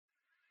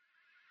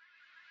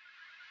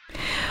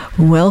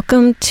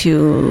Welcome to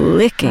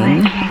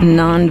Licking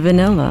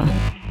Non-Vanilla,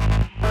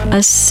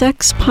 a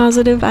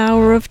sex-positive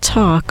hour of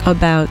talk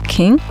about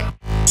kink,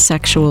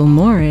 sexual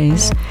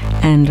mores,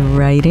 and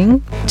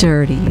writing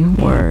dirty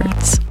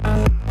words.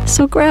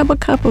 So grab a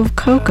cup of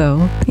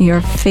cocoa,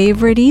 your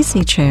favorite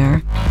easy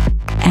chair,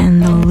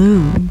 and the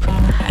lube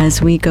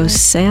as we go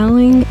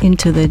sailing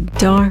into the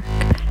dark,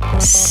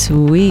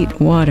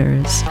 sweet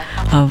waters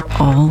of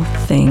all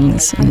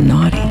things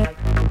naughty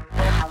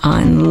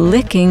on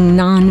Licking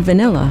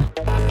Non-Vanilla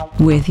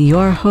with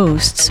your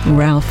hosts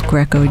Ralph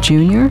Greco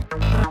Jr.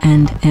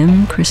 and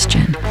M.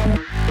 Christian.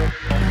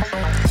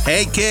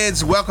 Hey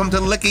kids, welcome to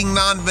Licking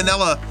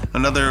Non-Vanilla,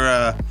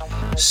 another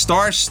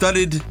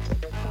star-studded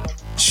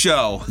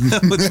show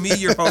with me,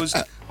 your host,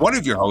 one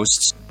of your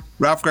hosts,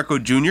 Ralph Greco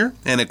Jr.,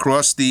 and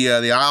across the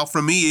aisle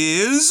from me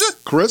is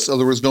Chris,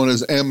 otherwise known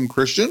as M.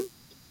 Christian.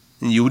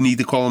 And you would need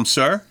to call him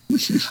sir.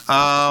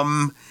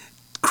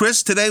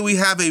 Chris, today we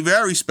have a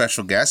very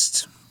special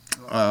guest.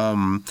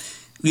 When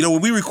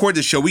we record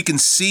this show, we can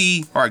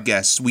see our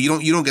guests.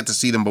 You don't get to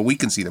see them, but we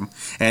can see them.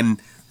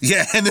 And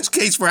yeah, in this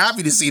case, we're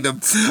happy to see them.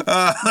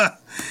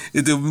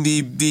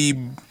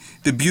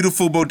 The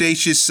beautiful,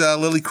 bodacious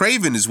Lily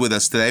Craven is with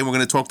us today. We're going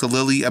to talk to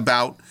Lily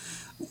about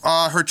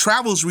her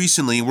travels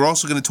recently. We're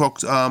also going to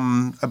talk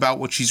about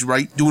what she's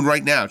doing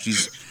right now.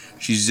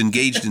 She's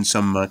engaged in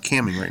some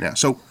camming right now.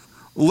 So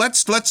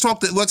let's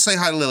talk. Let's say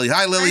hi to Lily.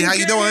 Hi, Lily. How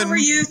you doing? How are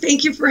you?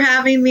 Thank you for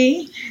having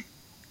me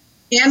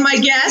and my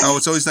guest. Oh,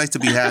 it's always nice to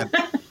be had.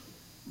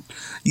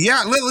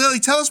 Yeah,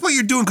 Lily, tell us what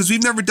you're doing because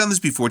we've never done this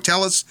before.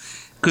 Tell us.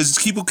 Because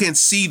people can't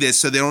see this,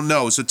 so they don't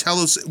know. So tell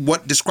us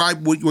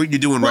describe what you're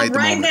doing right at the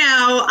moment. Right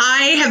now,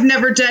 I have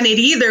never done it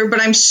either,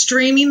 but I'm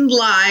streaming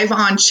live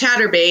on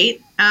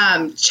Chaturbate,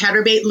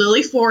 Chaturbate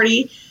Lily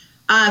 40.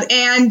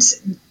 And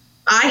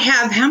I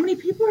have, how many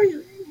people are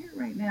you in here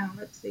right now?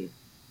 Let's see.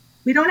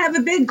 We don't have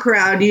a big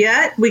crowd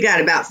yet. We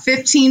got about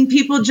 15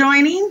 people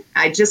joining.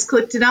 I just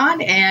clicked it on,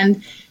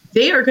 and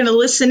they are going to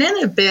listen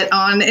in a bit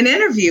on an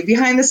interview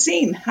behind the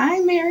scene.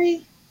 Hi,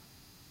 Mary.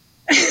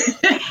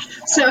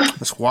 So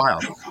that's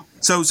wild.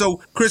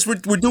 So Chris, we're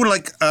doing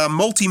like a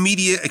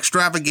multimedia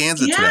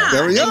extravaganza today.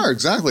 There we are,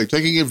 exactly.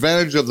 Taking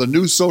advantage of the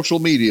new social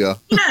media.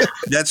 Yeah.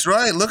 That's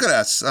right. Look at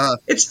us.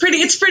 It's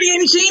pretty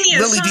ingenious.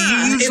 Lily, do you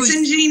usually... It's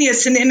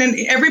ingenious. And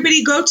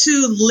everybody go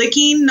to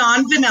Licking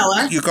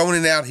Non-Vanilla. You're going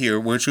in and out here.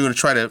 We're going to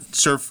try to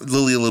surf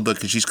Lily a little bit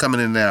because she's coming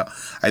in and out.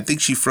 I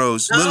think she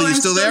froze. Lily, you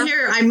still there?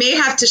 Here. I may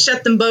have to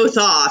shut them both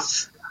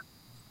off.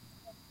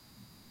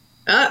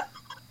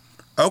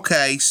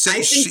 Okay. So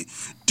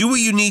do what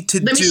you need to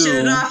do. Let me shut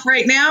it off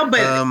right now,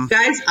 but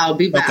guys, I'll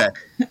be back.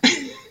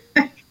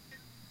 Okay.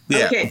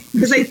 Yeah. Okay,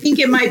 because I think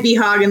it might be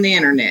hogging the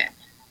internet.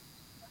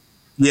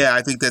 Yeah,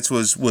 I think that's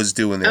what was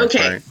doing there.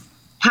 Okay. Right.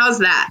 How's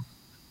that?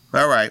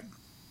 All right.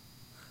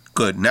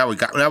 Good. Now we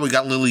got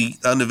Lily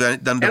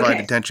undivided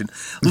attention.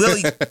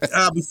 Lily,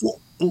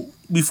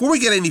 before we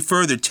get any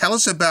further, tell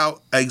us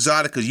about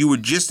Exotica. You were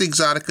just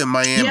Exotica in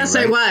Miami. Yes,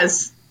 right? I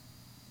was.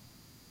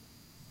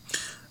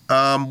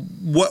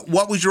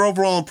 What was your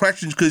overall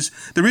impressions? Because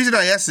the reason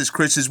I asked this,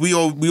 Chris, is we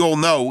all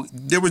know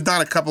there was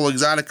not a couple of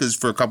Exoticas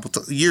for a couple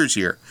years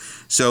here,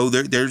 so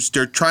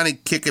they're trying to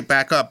kick it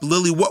back up.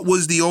 Lily, what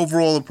was the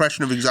overall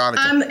impression of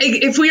Exotica?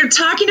 If we are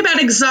talking about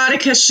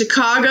Exotica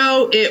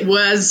Chicago, it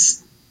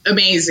was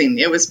amazing.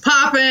 It was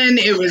popping.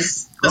 It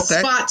was a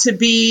spot to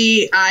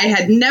be. I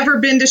had never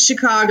been to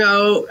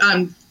Chicago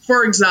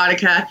for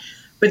Exotica,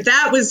 but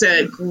that was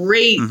a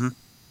great,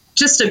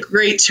 just a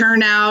great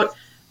turnout.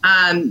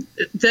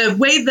 The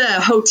way the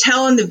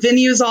hotel and the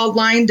venues all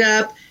lined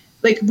up,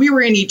 like we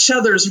were in each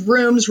other's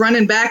rooms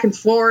running back and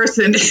forth,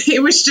 and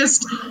it was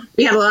just,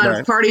 we had a lot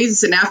of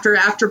parties and after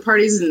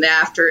parties and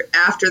after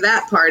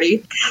that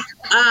party.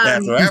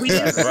 We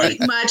didn't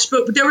sleep much,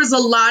 but there was a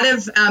lot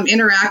of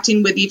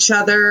interacting with each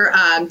other.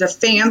 The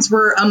fans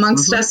were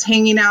amongst us,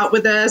 hanging out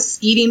with us,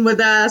 eating with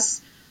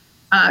us.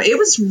 It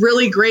was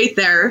really great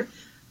there.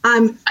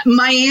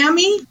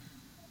 Miami,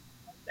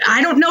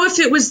 I don't know if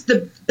it was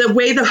the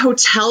way the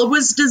hotel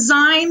was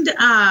designed,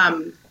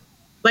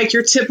 like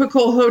your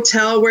typical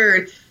hotel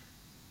where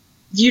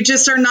you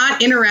just are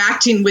not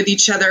interacting with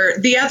each other.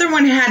 The other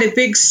one had a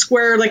big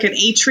square, like an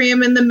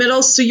atrium in the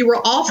middle, so you were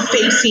all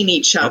facing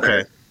each other.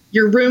 Okay.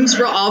 Your rooms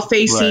were all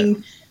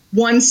facing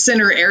one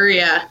center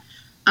area.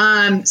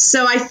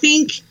 So I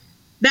think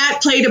that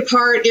played a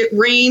part. It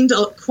rained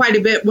quite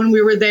a bit when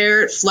we were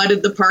there. It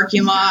flooded the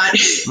parking lot.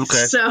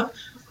 Okay.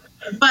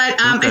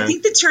 I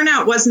think the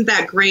turnout wasn't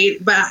that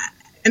great,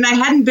 and I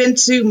hadn't been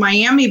to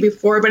Miami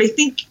before, but I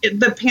think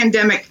the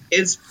pandemic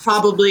is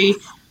probably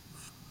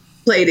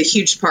played a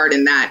huge part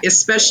in that,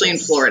 especially in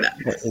Florida.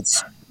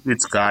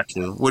 It's got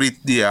to.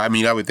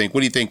 I would think. What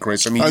do you think,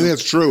 Chris? I think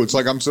that's true. It's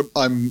like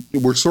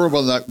we're sort of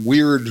on that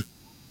weird,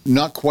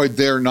 not quite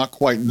there, not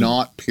quite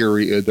not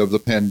period of the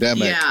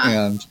pandemic,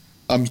 and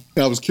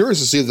I was curious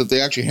to see that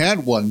they actually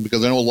had one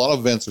because I know a lot of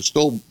events are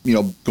still,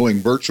 going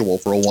virtual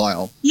for a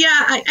while. Yeah,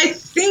 I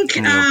think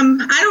now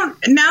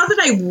that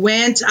I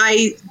went,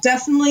 I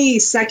definitely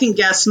second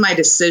guessed my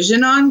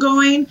decision on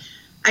going.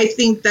 I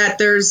think that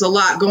there's a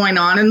lot going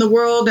on in the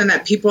world and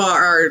that people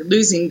are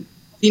losing,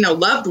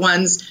 loved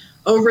ones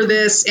over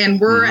this. And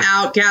we're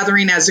out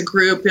gathering as a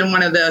group in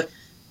one of the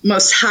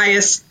most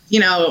highest,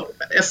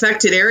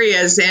 affected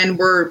areas, and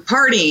we're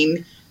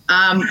partying.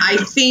 I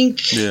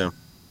think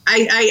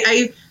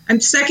I'm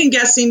second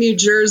guessing New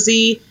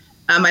Jersey.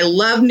 I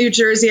love New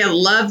Jersey. I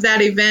love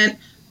that event.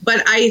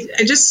 But I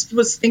just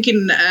was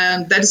thinking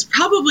that it's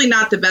probably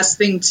not the best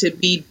thing to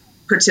be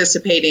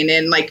participating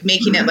in, like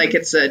making it like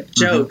it's a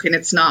joke, and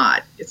it's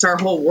not. It's our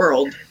whole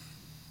world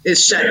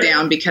is shut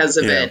down because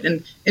of it,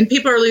 and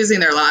people are losing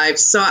their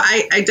lives. So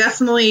I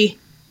definitely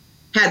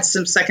had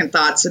some second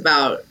thoughts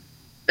about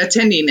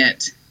attending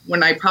it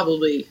when I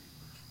probably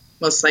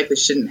most likely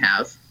shouldn't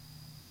have.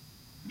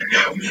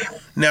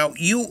 Now,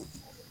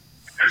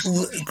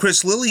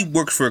 Chris, Lily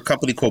works for a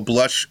company called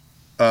Blush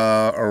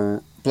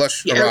Erotic,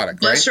 Blush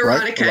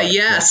right? Erotica,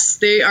 yes.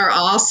 They are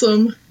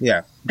awesome.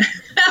 Yeah.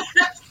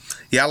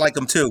 Yeah, I like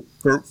them too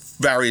for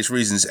various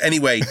reasons.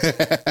 Anyway,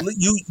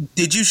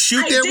 did you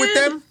shoot with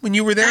them when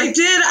you were there? I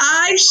did.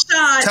 I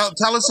shot.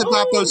 Tell us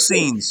about those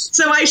scenes.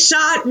 So I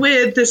shot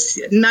with this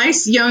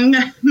nice young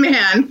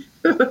man.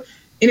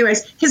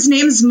 Anyways, his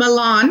name's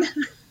Milan,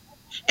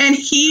 and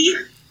he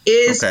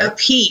is a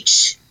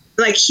peach.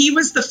 Like, he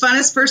was the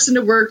funnest person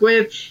to work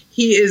with.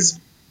 He is,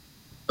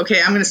 I'm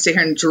going to sit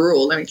here and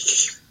drool.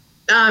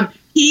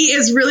 He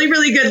is really,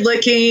 really good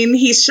looking.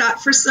 He's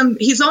shot for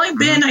he's only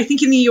been, I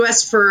think, in the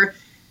U.S. for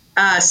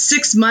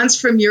 6 months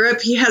from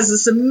Europe. He has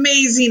this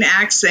amazing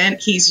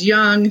accent. He's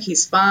young.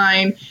 He's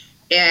fine.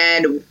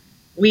 And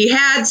we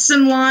had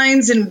some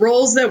lines and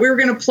roles that we were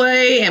going to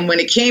play. And when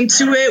it came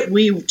to it,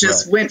 we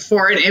just went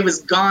for it. It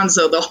was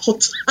gonzo the whole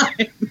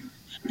time.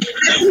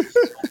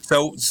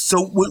 So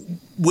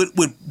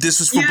this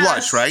was for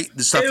Blush, right?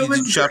 The stuff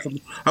you shot for.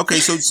 Okay,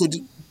 so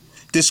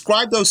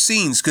describe those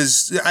scenes,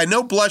 because I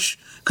know Blush,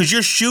 because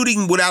you're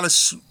shooting without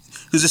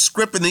there's a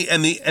script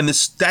and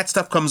that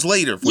stuff comes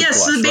later. With Blush,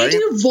 so they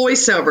do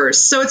voiceovers.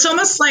 So it's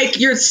almost like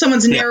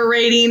someone's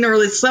narrating, or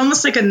it's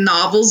almost like a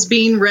novel's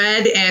being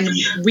read, and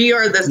we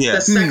are the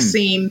sex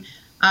scene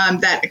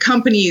that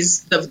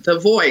accompanies the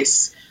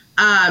voice.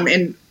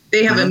 And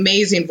they have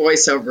amazing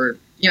voiceover,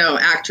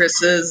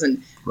 actresses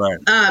and. Right.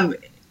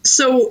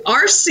 So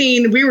our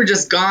scene, we were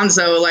just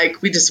gonzo,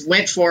 like we just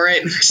went for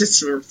it and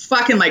just were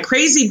fucking like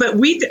crazy. But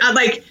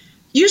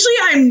usually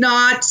I'm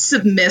not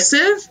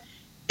submissive.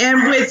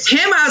 And with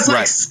him, I was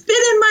like, spit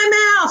in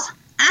my mouth.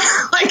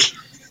 Like,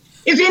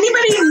 if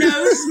anybody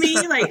knows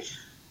me, like,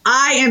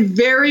 I am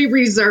very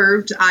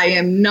reserved. I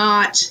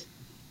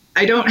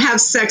don't have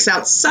sex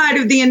outside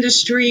of the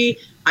industry.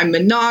 I'm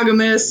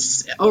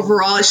monogamous.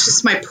 Overall, it's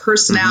just my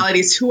personality.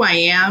 It's who I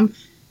am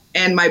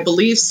and my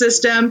belief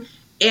system.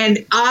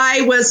 And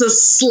I was a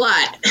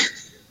slut.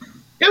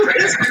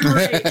 It was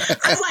great.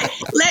 I was like,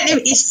 let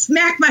him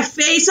smack my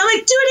face. I'm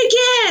like, do it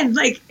again.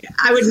 Like,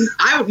 I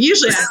would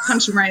usually I'd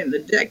punch him right in the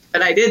dick,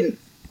 but I didn't.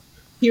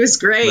 He was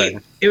great.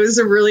 Right. It was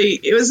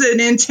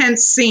an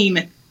intense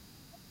scene.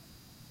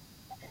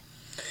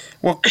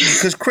 Well,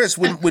 because Chris,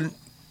 when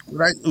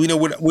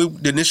we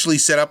initially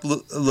set up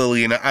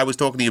Lily, and I was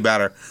talking to you about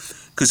her,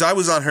 because I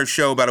was on her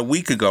show about a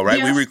week ago, right?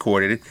 Yeah. We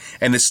recorded it,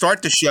 and to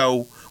start the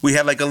show, we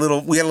had a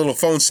little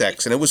phone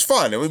sex, and it was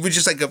fun. It was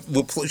just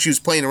she was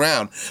playing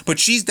around,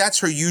 but that's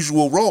her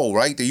usual role,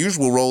 right? The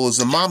usual role is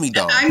the mommy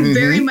dom. I'm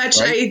very much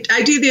right?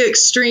 I do the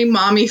extreme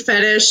mommy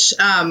fetish.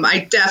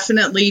 I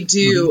definitely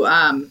do.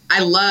 I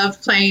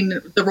love playing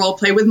the role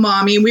play with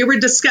mommy. We were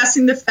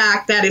discussing the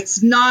fact that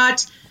it's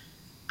not.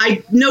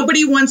 They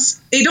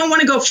don't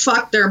want to go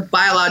fuck their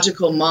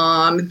biological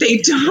mom. They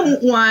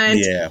don't want.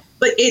 Yeah.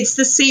 But it's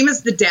the same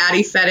as the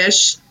daddy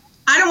fetish.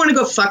 I don't want to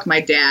go fuck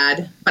my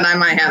dad, but I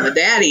might have a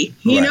daddy,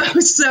 you know?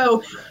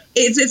 So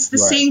it's the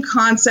same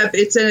concept.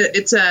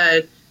 It's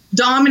a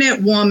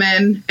dominant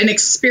woman, an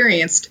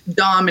experienced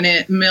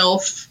dominant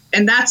MILF,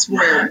 and that's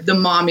where the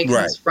mommy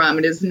comes from.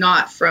 It is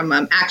not from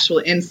actual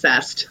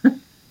incest.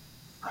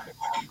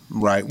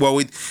 Right.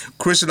 Well,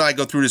 Chris and I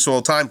go through this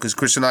all the time, because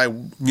Chris and I,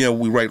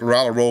 we write a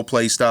lot of role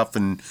play stuff,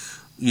 and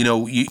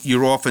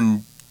you're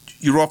often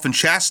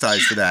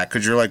chastised for that,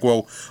 because you're like,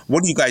 well,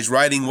 what are you guys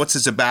writing? What's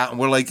this about? And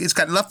we're like, it's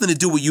got nothing to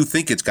do with what you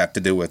think it's got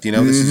to do with. This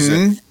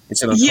is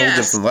it's at a whole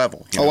different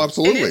level. Oh,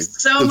 absolutely.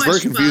 It's very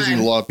confusing fun.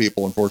 to a lot of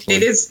people, unfortunately.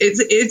 It is.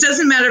 It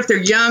doesn't matter if they're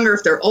young or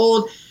if they're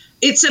old.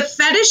 It's a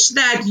fetish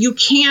that you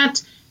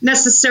can't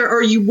necessarily,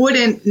 or you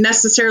wouldn't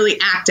necessarily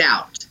act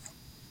out.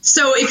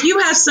 So if you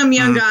have some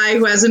young guy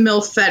who has a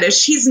MILF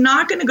fetish, he's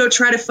not going to go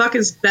try to fuck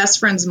his best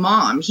friend's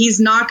mom. He's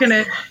not going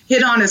to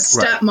hit on his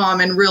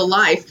stepmom in real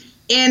life.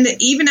 And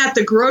even at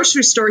the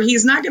grocery store,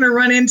 he's not going to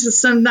run into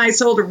some nice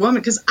older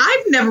woman, because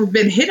I've never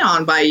been hit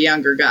on by a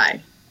younger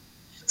guy.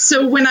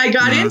 So when I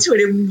got into it,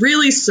 it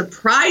really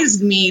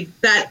surprised me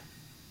that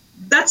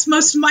that's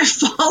most of my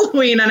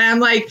following. And I'm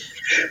like,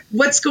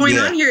 what's going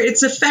on here?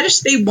 It's a fetish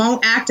they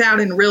won't act out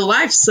in real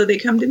life, so they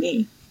come to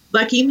me.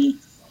 Lucky me.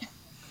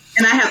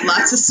 And I have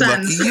lots of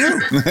sons.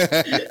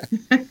 Lucky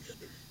you.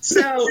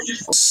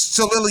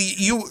 So Lily,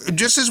 you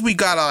just as we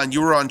got on,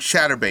 you were on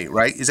Chatterbait,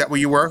 right? Is that where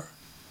you were?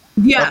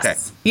 Yes. Okay.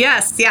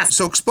 Yes.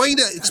 So explain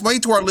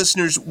to our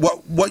listeners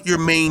what your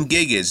main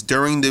gig is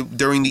during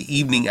the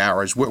evening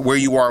hours, where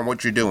you are and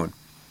what you're doing.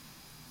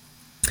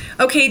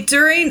 Okay,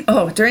 during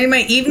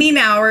my evening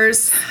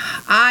hours,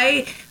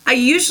 I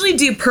usually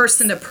do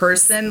person to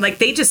person. Like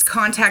they just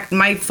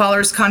my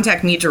followers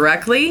contact me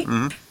directly.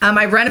 Mm-hmm.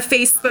 I run a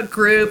Facebook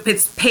group.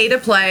 It's pay to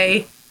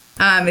play.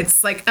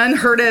 It's like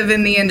unheard of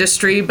in the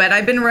industry, but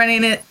I've been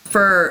running it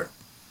for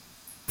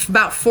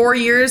about 4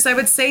 years, I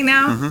would say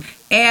now. Mm-hmm.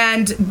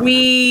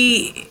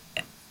 And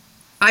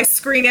I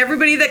screen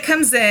everybody that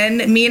comes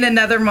in. Me and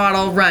another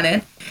model run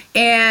it,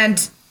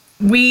 and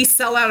we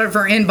sell out of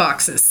our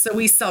inboxes. So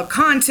we sell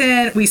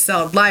content, we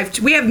sell live.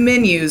 We have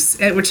menus,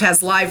 which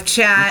has live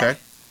chat,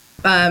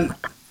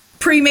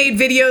 pre-made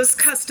videos,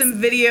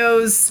 custom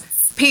videos,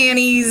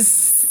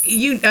 panties,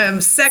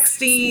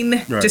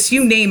 sexting, right. Just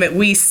you name it.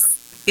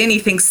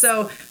 Anything.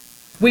 So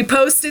we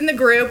post in the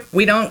group.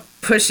 We don't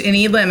push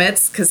any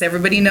limits because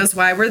everybody knows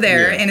why we're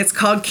there. Yeah. And it's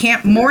called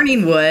Camp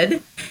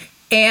Morningwood.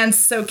 And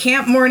so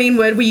Camp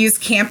Morningwood, we use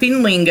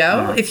camping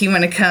lingo. If you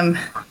want to come,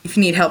 if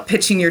you need help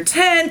pitching your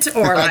tent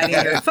or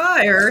lighting your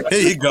fire, there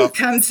you go.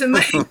 Come to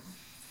my.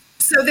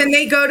 So then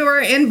they go to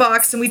our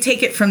inbox and we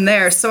take it from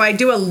there. So I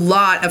do a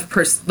lot of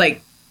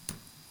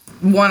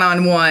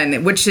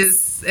one-on-one, which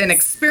is an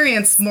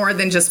experience more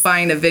than just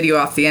buying a video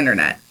off the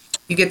internet.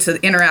 You get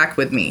to interact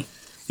with me.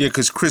 Yeah,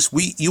 because Chris,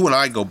 you and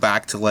I go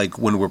back to like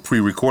when we're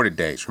pre-recorded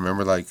days.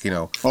 Remember, like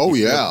Oh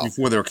yeah.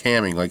 Before they were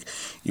camming, like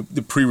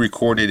the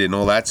pre-recorded and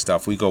all that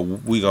stuff. We go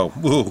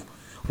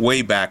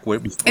way back.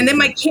 And then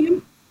my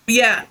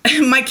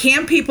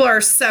cam people are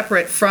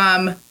separate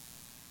from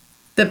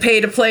the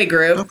pay-to-play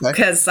group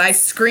because I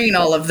screen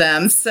all of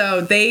them.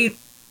 So they've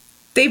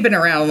been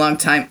around a long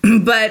time.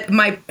 But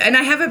I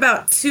have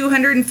about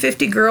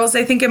 250 girls,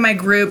 I think, in my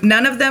group.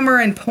 None of them are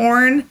in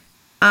porn.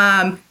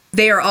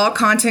 They are all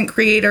content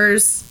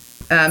creators,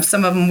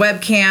 some of them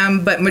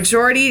webcam, but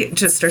majority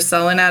just are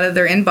selling out of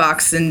their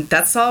inbox, and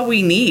that's all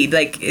we need.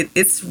 Like,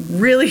 it's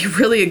really,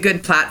 really a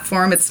good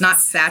platform. It's not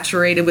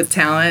saturated with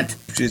talent.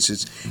 It's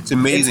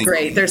amazing. It's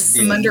great. There's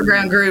some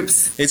underground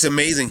groups. It's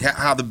amazing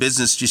how the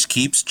business just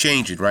keeps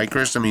changing, right,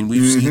 Chris? I mean,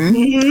 we've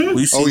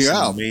seen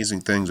some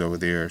amazing things over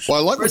the years. Well,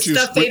 I like what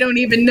stuff they don't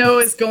even know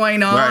is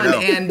going on,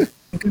 and...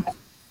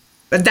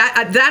 But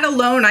that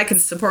alone, I can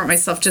support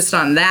myself just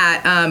on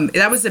that.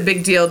 That was a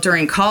big deal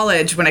during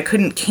college when I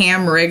couldn't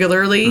cam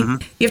regularly.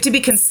 Mm-hmm. You have to be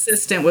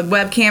consistent with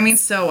webcamming.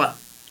 So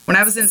when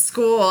I was in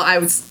school,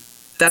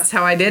 that's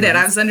how I did it.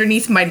 I was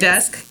underneath my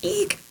desk.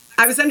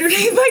 I was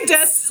underneath my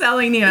desk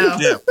selling,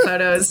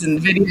 photos and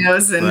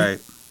videos, and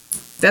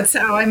that's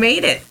how I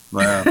made it.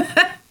 Wow.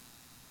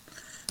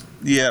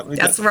 Yeah,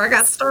 that's where I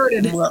got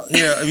started. Well,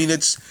 yeah, I mean,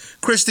 it's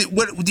Chris.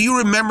 What do you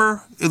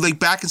remember, like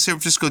back in San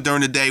Francisco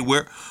during the day,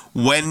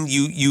 when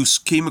you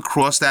came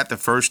across that the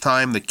first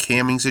time, the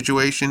camming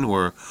situation,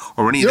 or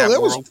any of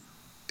that world?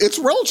 It's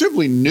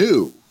relatively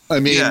new. I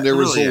mean, there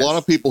was a lot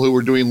of people who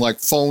were doing like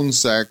phone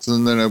sex,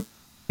 and then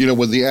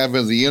with the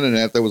advent of the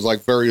internet, there was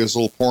like various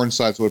little porn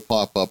sites that would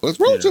pop up. But it's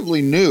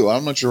relatively new.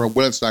 I'm not sure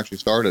when it's actually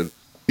started.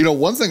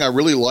 One thing I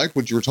really liked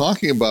what you were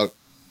talking about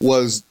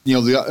was the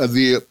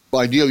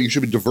idea that you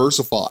should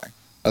diversify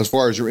as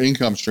far as your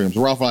income streams.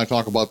 Ralph and I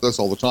talk about this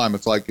all the time.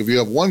 It's like if you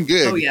have one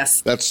gig,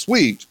 that's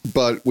sweet,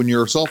 but when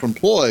you're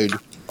self-employed,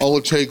 all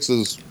it takes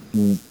is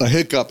a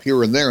hiccup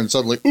here and there, and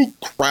suddenly, ooh,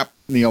 crap,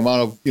 out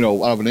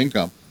of an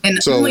income. And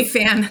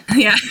OnlyFans,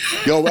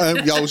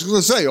 I was going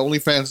to say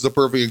OnlyFans is a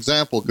perfect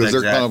example because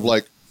they're kind of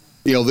like,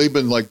 they've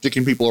been like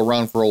dicking people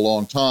around for a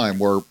long time,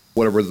 or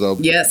whatever the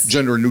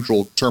gender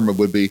neutral term it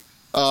would be.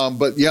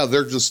 But yeah,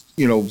 they're just,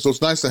 so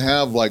it's nice to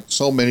have like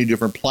so many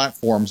different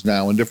platforms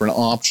now and different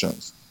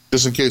options,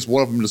 just in case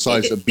one of them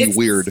decides to be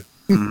weird.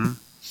 Mm-hmm.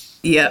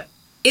 Yep.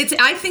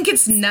 I think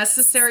it's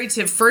necessary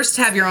to first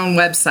have your own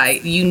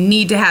website. You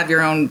need to have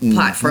your own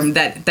platform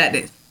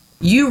that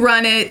you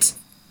run it.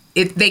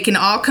 They can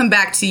all come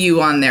back to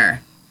you on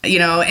there,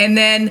 and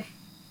then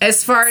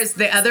as far as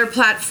the other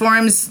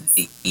platforms,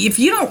 if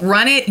you don't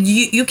run it,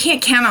 you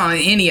can't count on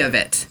any of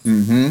it.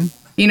 Mm-hmm.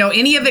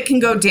 Any of it can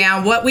go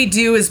down. What we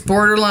do is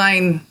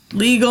borderline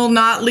legal,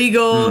 not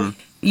legal. Mm.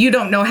 You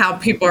don't know how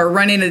people are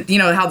running it,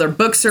 how their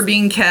books are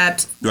being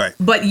kept. Right.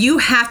 But you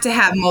have to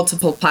have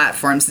multiple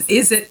platforms.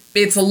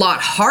 It's a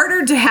lot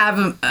harder to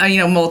have,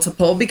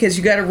 multiple because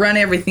you got to run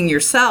everything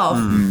yourself.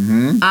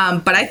 Mm-hmm.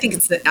 But I think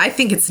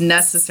it's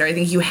necessary. I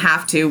think you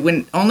have to.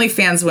 When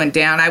OnlyFans went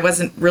down, I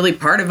wasn't really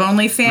part of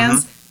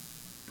OnlyFans.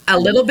 Mm-hmm. A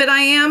little bit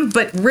I am,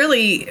 but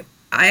really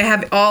I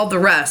have all the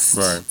rest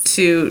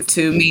to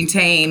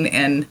maintain.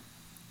 And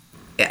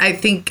I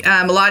think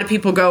a lot of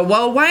people go,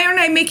 well, why aren't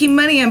I making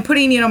money? I'm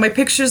putting, my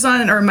pictures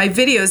on or my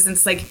videos. And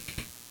it's like,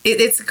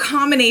 it's a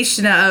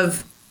combination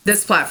of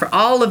this platform,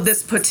 all of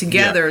this put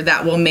together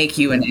that will make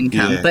you an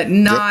income, but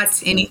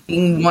not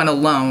anything one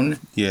alone.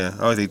 Yeah,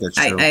 I think that's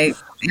true.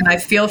 And I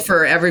feel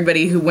for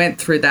everybody who went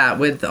through that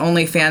with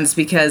OnlyFans,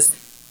 because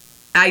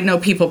I know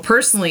people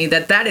personally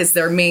that is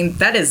their main,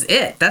 that is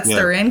it. That's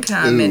their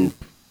income.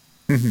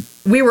 Ooh.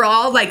 we were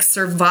all like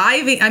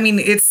surviving. I mean,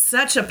 it's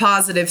such a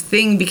positive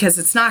thing because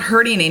it's not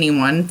hurting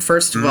anyone,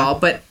 first of all,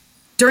 but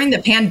during the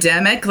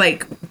pandemic,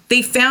 like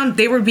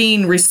they were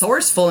being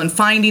resourceful and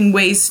finding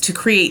ways to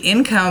create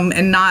income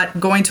and not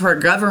going to our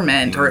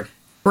government or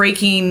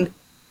breaking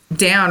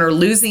down or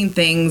losing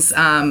things.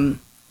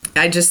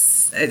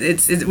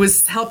 It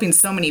was helping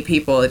so many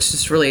people. It's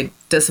just really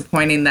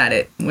disappointing that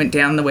it went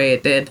down the way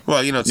it did.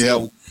 Well,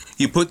 so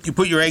you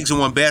put your eggs in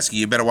one basket,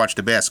 you better watch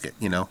the basket,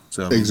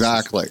 So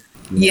exactly.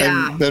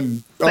 Yeah.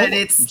 But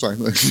it's sorry.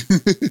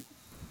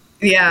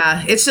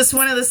 Yeah, it's just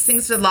one of those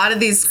things that a lot of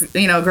these,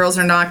 girls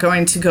are not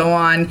going to go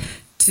on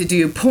to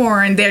do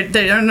porn.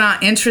 They're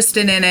not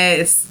interested in it.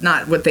 It's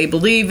not what they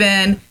believe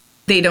in.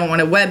 They don't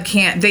want a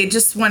webcam. They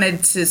just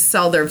wanted to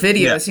sell their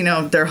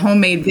videos, their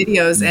homemade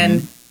videos.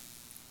 And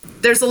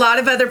there's a lot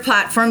of other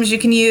platforms you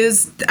can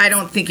use. I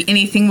don't think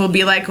anything will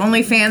be like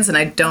OnlyFans, and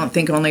I don't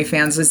think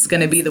OnlyFans is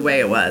going to be the way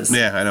it was.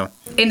 Yeah, I know.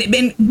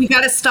 And we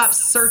got to stop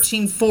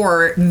searching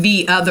for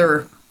the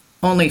other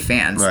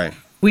OnlyFans. Right.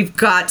 We've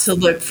got to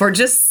look for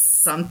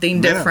just something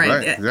different.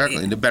 Right,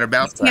 exactly. And a better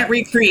mousetrap. Can't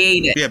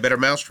recreate it. Yeah, better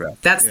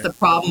mousetrap. That's the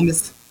problem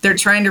is they're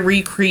trying to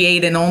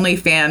recreate an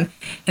OnlyFans,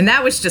 and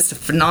that was just a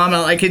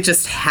phenomenal. Like it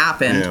just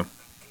happened. Yeah.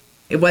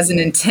 It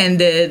wasn't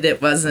intended.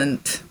 It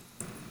wasn't.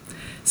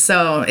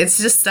 So it's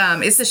just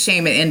it's a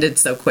shame it ended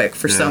so quick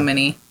for so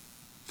many.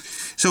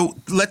 So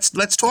let's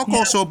talk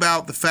also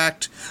about the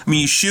fact. I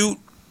mean, you shoot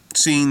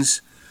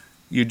scenes.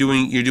 You're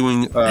doing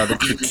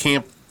the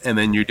camp, and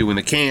then you're doing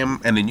the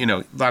cam, and then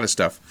a lot of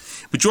stuff.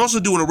 But you're also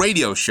doing a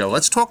radio show.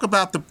 Let's talk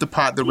about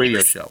the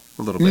radio show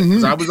a little bit.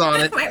 Because I was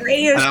on it. My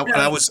radio show. And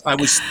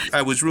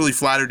I was really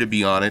flattered to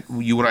be on it.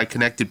 You and I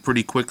connected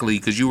pretty quickly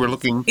because you were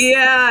looking.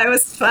 Yeah, it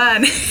was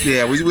fun.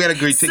 Yeah, we had a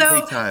great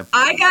time.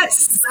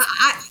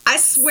 I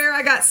swear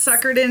I got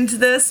suckered into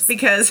this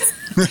because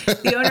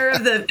the owner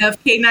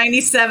of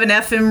K97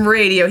 FM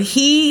radio,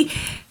 he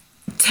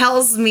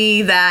tells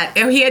me that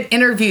he had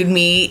interviewed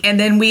me, and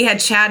then we had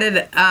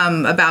chatted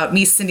about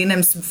me sending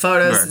him some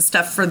photos and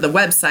stuff for the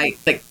website,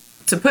 like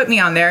to put me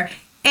on there.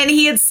 And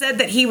he had said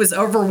that he was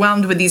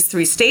overwhelmed with these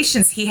 3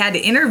 stations. He had to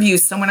interview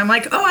someone. I'm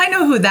like, oh, I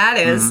know who that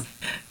is.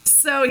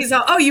 So he's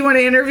all, oh, you want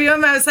to interview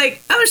him? I was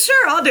like, oh,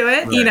 sure, I'll do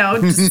it.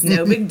 Right. Just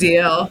no big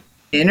deal.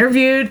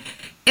 Interviewed.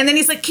 And then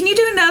he's like, can you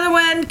do another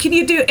one? Can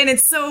you do? And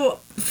it's so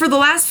for the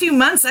last few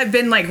months, I've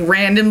been like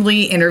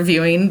randomly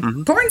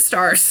interviewing porn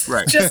stars.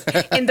 Right.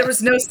 And there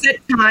was no set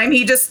time.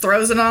 He just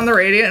throws it on the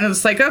radio and it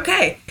was like,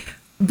 okay.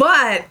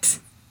 But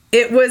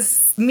it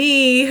was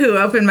me who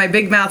opened my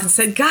big mouth and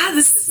said, God,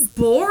 this is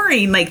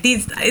boring. Like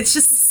it's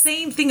just the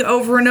same thing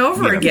over and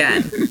over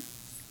again.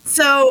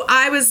 So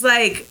I was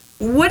like,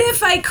 what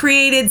if I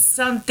created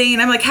something?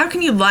 I'm like, how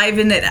can you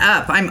liven it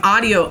up? I'm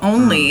audio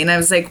only. And I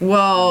was like,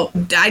 well,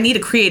 I need to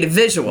create a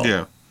visual.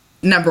 Yeah.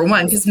 Number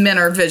one, because men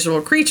are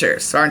visual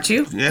creatures, aren't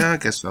you? Yeah, I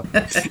guess so. So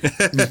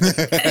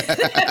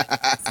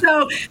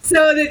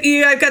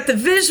that I've got the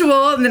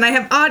visual, and then I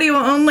have audio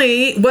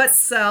only. What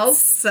sells?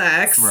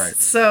 Sex. Right.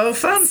 So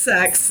phone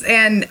sex.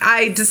 And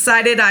I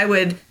decided I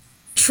would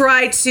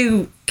try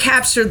to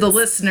capture the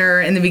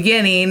listener in the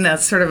beginning.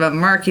 That's sort of a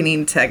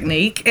marketing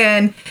technique,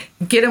 and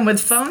get them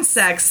with phone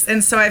sex.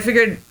 And so I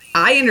figured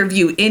I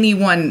interview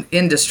anyone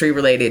industry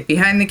related,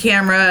 behind the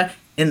camera,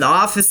 in the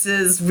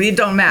offices. It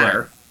don't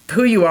matter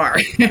who you are.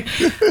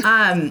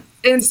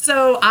 And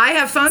so I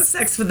have phone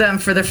sex with them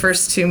for the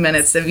first 2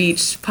 minutes of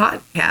each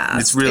podcast.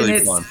 It's really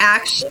and fun.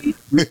 Actually,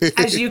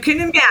 as you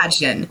can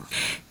imagine,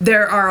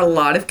 there are a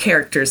lot lot of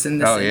characters in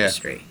this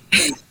industry.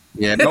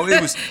 Yeah, no,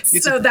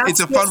 it's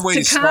a fun way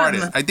to start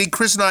it. I think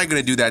Chris and I are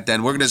going to do that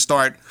then. We're going to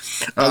start.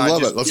 I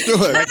love it. Let's do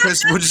it. Right,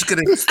 Chris, we're just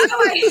going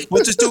to,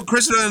 we'll just do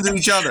Chris and I do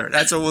each other.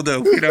 That's what we'll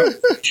do,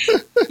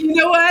 You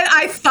know what?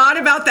 I thought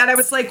about that. I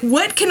was like,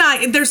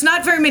 there's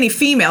not very many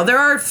female. There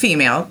are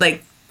female,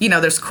 like,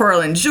 there's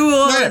Coral and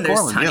Jewel, and there's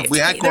Tanya. Yeah, we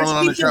had Coral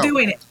on the show.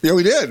 Doing it. Yeah,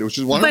 we did, which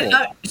is wonderful.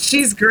 But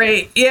she's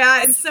great.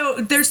 Yeah, and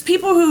so there's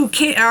people who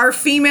are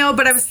female,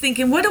 but I was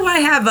thinking, what do I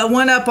have a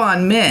one-up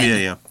on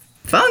men? Yeah.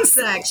 Phone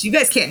sex. You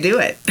guys can't do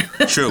it.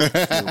 True.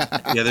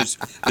 Yeah, there's.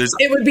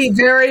 It would be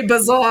very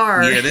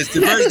bizarre. Yeah, there's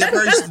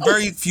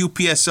very few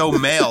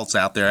PSO males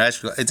out there.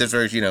 Actually, it's a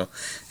very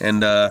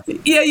and.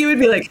 Yeah, you would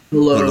be like,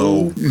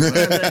 hello.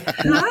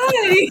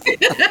 Hi.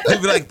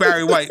 You'd be like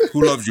Barry White,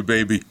 who loves you,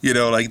 baby.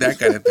 Like that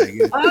kind of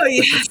thing. Oh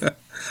yeah.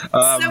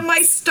 So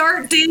my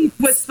start date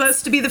was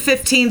supposed to be the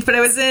 15th, but I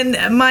was in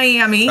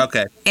Miami.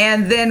 Okay.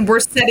 And then we're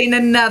setting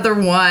another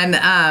one.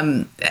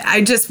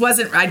 I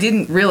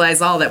didn't realize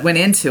all that went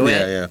into it.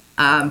 Yeah.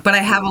 But I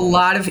have a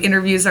lot of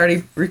interviews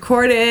already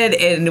recorded,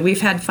 and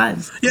we've had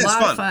fun. Yeah, a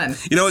lot fun. of fun.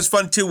 It's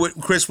fun too.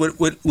 Chris, what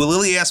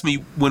Lily asked me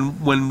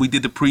when we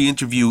did the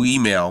pre-interview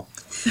email,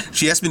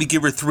 she asked me to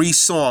give her 3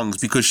 songs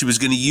because she was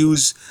going to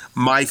use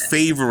my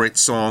favorite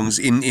songs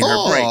in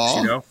her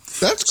breaks,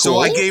 That's cool. So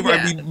I gave her,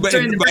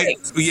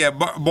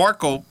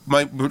 Marco,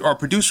 our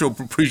producer will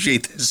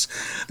appreciate this.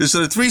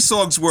 So the 3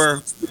 songs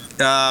were,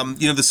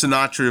 the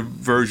Sinatra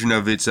version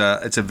of It's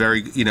a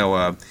Very,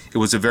 It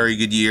Was a Very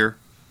Good Year.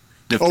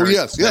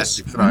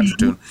 Yes. Sinatra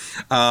tune.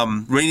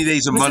 Rainy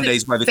Days and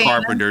Mondays by the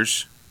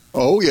Carpenters.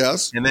 Oh,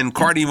 yes. And then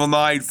Carnival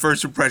 9,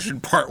 First Impression,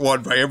 Part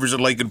 1 by Emerson,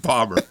 Lake and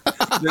Palmer.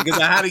 Because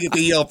I had to get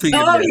the ELP in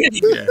there.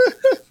 Yeah.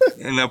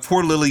 And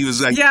poor Lily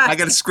was like, I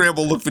got to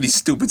scramble look for these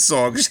stupid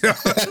songs. Oh,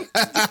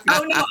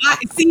 no. I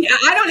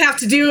don't have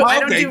to do, I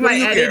don't do my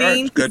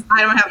editing. Right,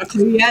 I don't have a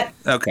clue yet.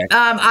 Okay.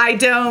 I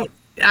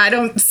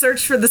don't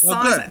search for the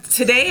songs.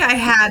 Today I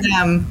had,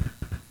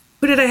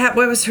 who did I have?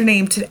 What was her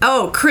name today?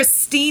 Oh,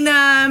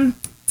 Christina.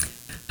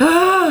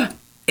 Oh,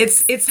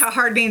 it's a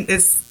hard name.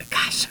 It's,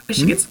 gosh, I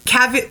wish it's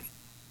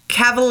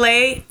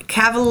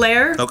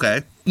Cavalier.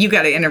 Okay. You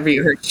got to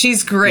interview her.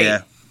 She's great.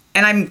 Yeah.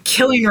 And I'm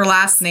killing her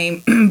last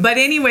name. But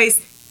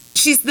anyways,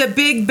 she's the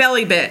big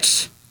belly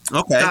bitch.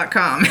 Okay.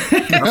 .com.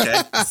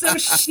 Okay. So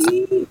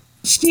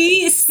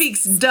she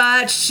speaks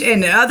Dutch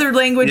and other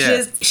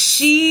languages. Yeah.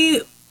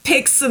 She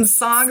picks some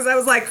songs. I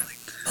was like,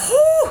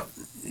 oh,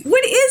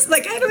 what is,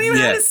 like, I don't even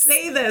know how to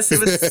say this. It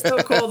was so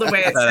cool the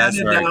way it sounded. That's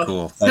very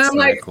cool. That's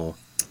very cool.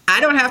 I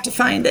don't have to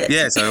find it.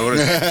 Yeah, so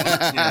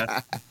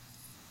yeah.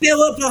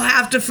 Philip will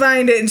have to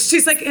find it. And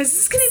she's like, is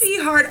this going to be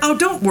hard? Oh,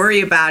 don't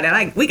worry about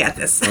it. We got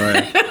this. All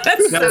right.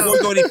 Now, before we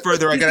go any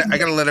further, I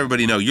gotta let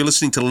everybody know. You're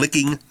listening to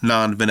Licking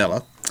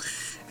Non-Vanilla.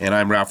 And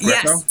I'm Ralph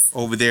Greco. Yes.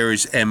 Over there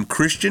is M.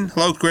 Christian.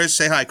 Hello, Chris.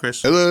 Say hi,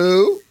 Chris.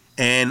 Hello.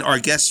 And our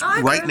guest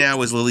right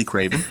now is Lily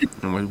Craven.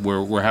 And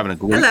we're having a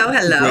great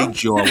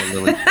joy with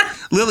Lily.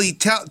 Lily,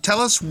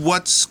 tell us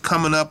what's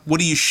coming up.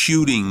 What are you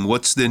shooting?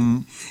 What's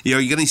the,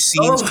 you got any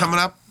scenes coming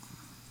up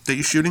that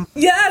you're shooting?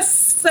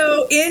 Yes.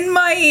 So in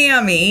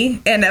Miami,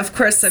 and of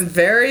course I'm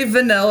very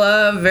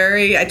vanilla,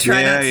 I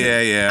try not to.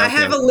 Yeah. I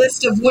have a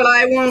list of what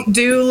I won't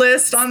do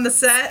list on the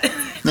set.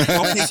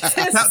 Okay.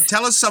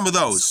 Tell us some of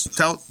those.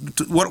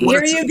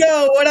 Here you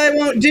go, what I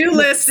won't do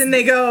list, and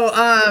they go,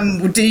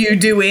 do you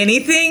do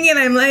anything? And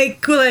I'm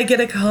like, will I get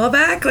a call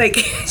back? Like,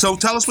 so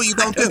tell us what you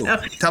don't do.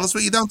 Tell us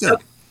what you don't do.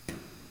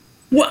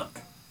 Well,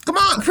 come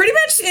on. Pretty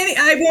much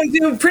I won't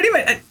do pretty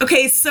much.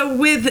 Okay, so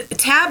with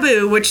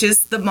Taboo, which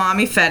is the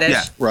mommy fetish.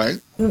 Yeah, right.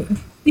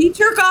 They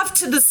jerk off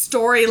to the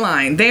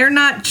storyline. They're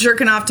not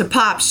jerking off to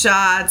pop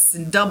shots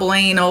and double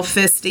anal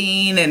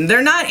fisting, and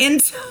they're not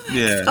into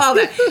all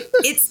that.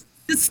 It's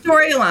the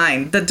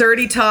storyline, the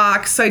dirty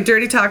talk. So I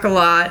dirty talk a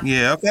lot.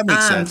 Yeah, that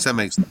makes sense. That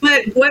makes sense.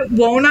 But what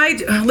won't I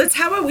do?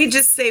 How about we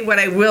just say what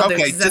I will do?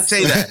 Okay,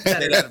 say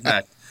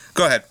that.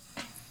 Go ahead.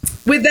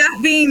 With that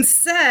being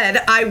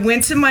said, I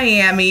went to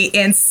Miami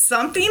and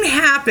something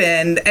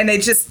happened, and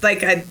it just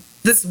like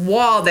this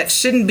wall that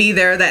shouldn't be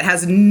there, that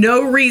has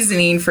no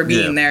reasoning for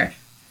being there,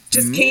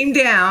 just came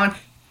down.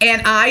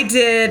 And I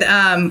did,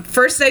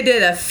 first I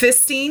did a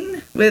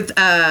fisting with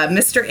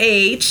Mr.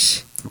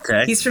 H.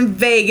 Okay. He's from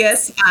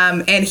Vegas.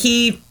 And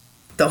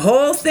the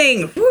whole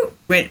thing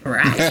went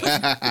right. So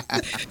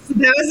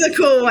that was a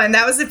cool one.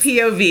 That was a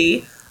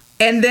POV.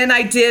 And then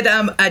I did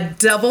a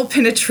double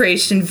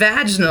penetration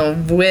vaginal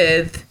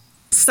with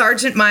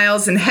Sergeant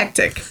Miles and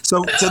Hectic.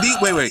 So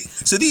wait.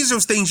 So these are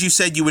things you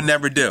said you would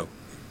never do.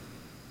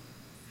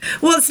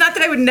 Well, it's not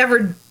that I would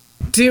never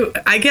do.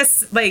 I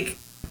guess, like,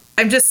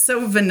 I'm just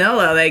so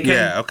vanilla. Like,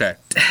 okay.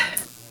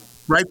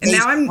 Right place,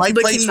 now I'm right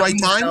place, right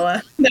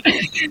time?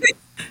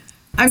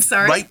 I'm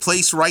sorry? Right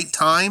place, right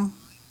time?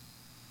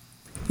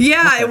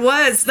 Yeah, it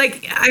was.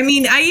 Like, I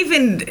mean, I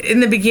even,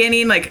 in the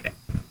beginning, like,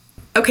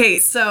 okay,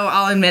 so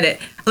I'll admit it.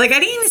 Like, I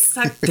didn't even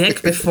suck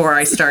dick before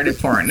I started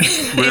porn.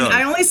 Really? And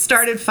I only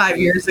started 5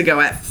 years ago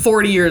at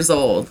 40 years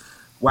old.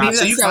 Wow, maybe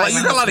so you got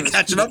a lot of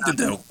catching up to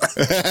do.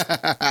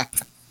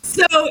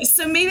 So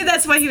maybe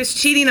that's why he was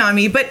cheating on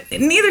me, but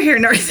neither here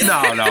nor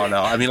there.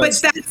 No. I mean, but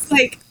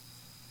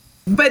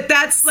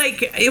that's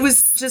like, it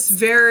was just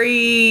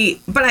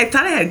very, but I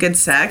thought I had good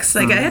sex.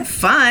 Like, I had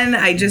fun.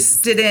 I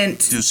just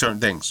didn't do certain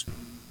things.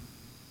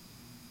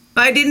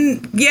 I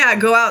didn't,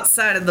 go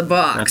outside of the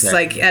box,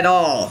 like, at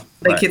all.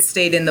 Like, it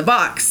stayed in the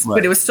box,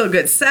 but it was still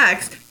good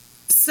sex.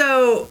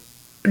 So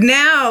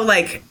now,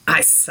 like,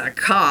 I suck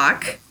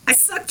cock. I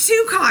sucked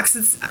 2 cocks.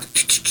 I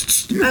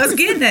was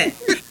getting it.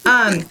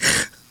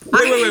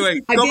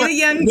 Wait.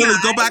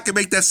 Go back and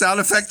make that sound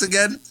effect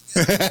again.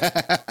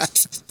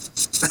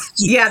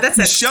 Yeah, that's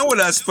it. Showing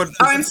us, but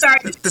I'm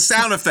sorry. The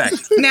sound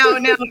effect.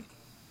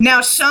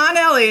 Now, Sean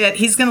Elliott,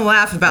 he's going to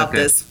laugh about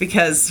this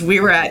because we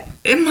were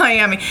in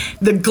Miami.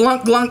 The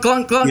glunk, glunk,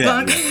 glunk, glunk,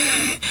 glunk.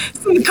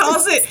 So he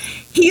calls it.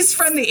 He's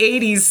from the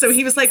 80s, so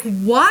he was like,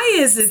 "Why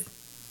is it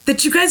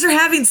that you guys are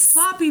having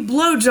sloppy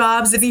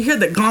blowjobs and you hear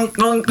the glunk,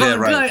 glunk,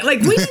 glunk, glunk?" Like,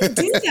 we didn't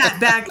do that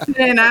back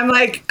then. I'm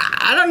like,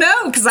 I don't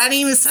know, because I didn't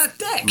even suck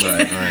dick.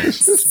 Right.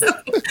 So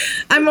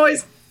I'm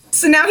always.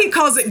 So now he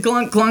calls it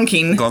glunk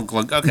glunking. Glunk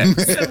glunk. Okay.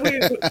 So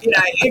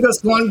he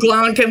goes glunk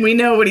glunk, and we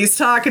know what he's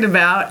talking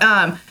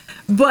about.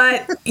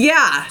 But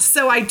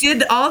so I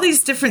did all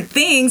these different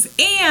things,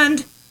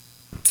 and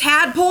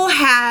Tadpole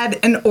had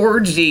an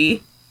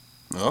orgy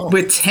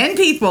with 10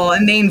 people,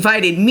 and they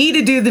invited me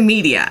to do the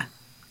media.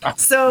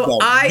 So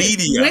I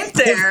went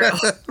there.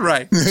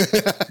 Right.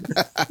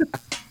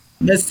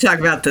 Let's talk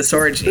about this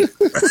orgy.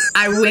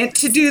 I went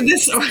to do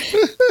this.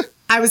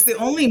 I was the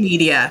only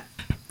media.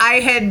 I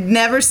had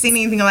never seen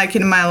anything like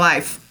it in my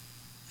life.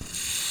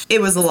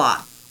 It was a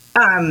lot.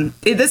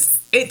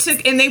 It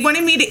took, and they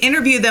wanted me to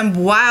interview them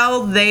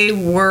while they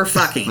were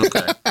fucking.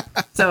 Okay.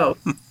 So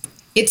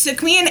it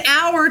took me an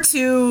hour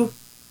to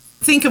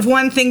think of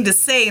one thing to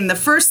say, and the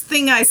first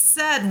thing I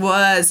said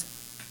was,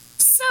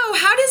 "So,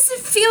 how does it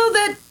feel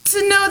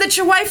to know that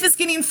your wife is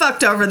getting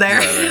fucked over there?"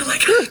 Right.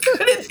 Like, I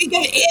couldn't think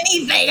of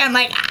anything. I'm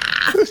like,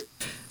 ah.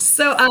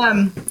 So,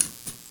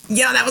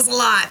 yeah, that was a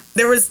lot.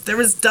 There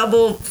was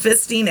double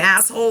fisting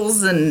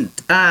assholes and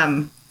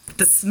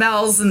the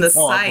smells and the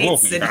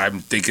sights. And I'm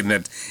thinking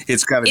that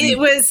it's got to be. it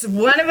was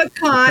one of a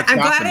kind. I'm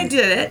glad I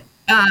did it.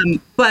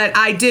 But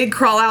I did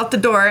crawl out the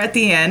door at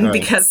the end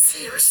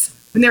because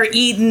when they were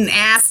eating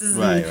asses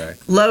and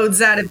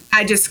loads out of,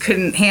 I just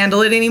couldn't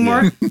handle it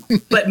anymore. Yeah.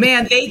 But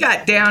man, they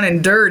got down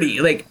and dirty,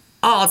 like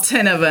all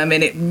 10 of them,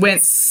 and it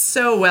went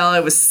so well.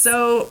 It was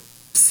so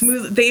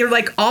smooth. They were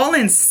like all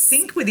in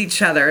sync with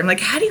each other. I'm like,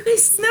 how do you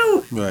guys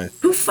know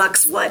who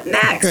fucks what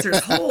next?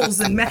 There's holes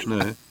and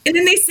and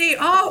then they say,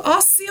 "Oh,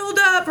 all sealed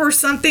up" or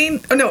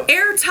something. Oh no,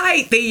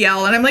 airtight. They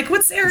yell, and I'm like,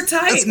 "What's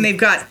airtight?" And they've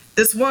got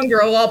this one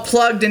girl all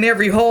plugged in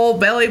every hole,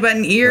 belly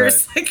button,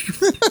 ears. Like,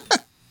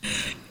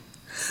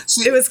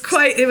 it was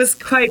quite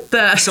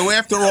the. So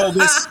after all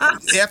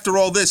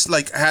this,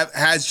 like,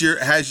 has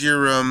your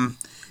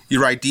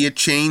idea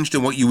changed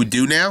in what you would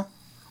do now?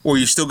 Or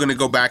you're still going to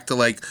go back to,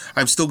 like,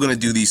 I'm still going to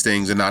do these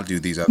things and not do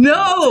these other things?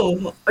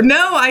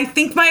 No, I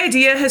think my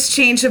idea has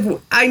changed.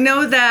 I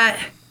know that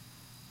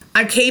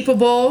I'm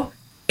capable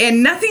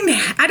and nothing,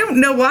 I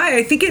don't know why.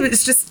 I think it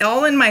was just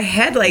all in my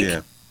head. Like,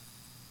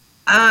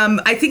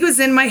 I think it was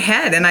in my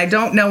head and I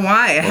don't know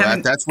why. I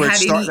haven't that's where it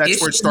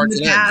starts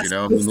and ends, you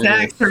know?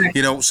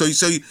 You know,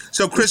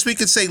 so Chris, we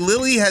could say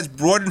Lily has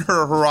broadened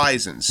her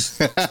horizons.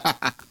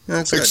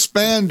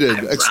 Expanded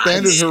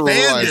her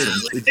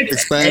horizons.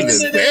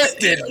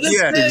 Expanded.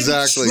 Yeah,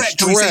 exactly.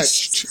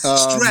 Stretched.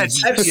 I've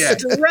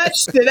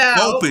stretched it out.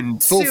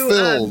 Opened.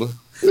 Fulfilled.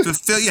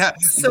 Yeah.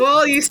 So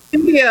all you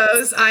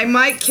studios, I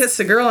might kiss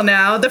a girl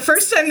now. The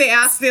first time they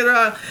asked me,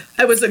 I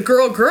was a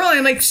girl, and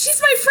I'm like,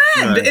 she's my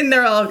friend. Right. And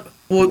they're all,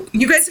 well,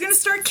 you guys are going to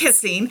start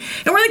kissing.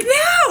 And we're like,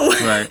 no.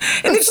 Right.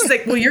 And then she's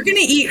like, well, you're going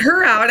to eat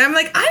her out. And I'm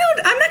like,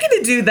 I'm not going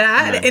to do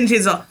that. Right. And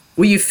she's all,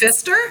 will you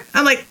fist her?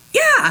 I'm like,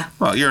 yeah.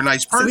 Well, you're a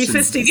nice person. So we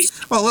fisted.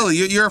 Well, Lily,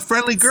 you're a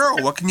friendly girl.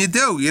 What can you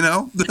do, you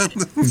know? But I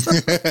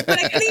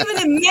couldn't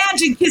even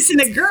imagine kissing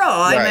a girl.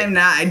 Right.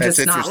 I'm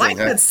just not like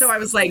that. So I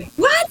was like,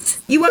 what?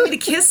 You want me to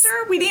kiss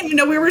her? We didn't even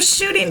know we were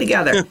shooting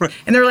together.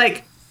 And they're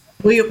like,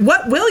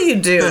 what will you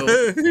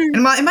do? And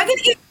am I going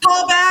to get a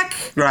call back?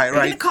 Right. Are you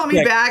going to call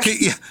me back?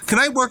 Can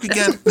I work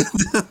again?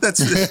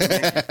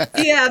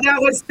 Yeah,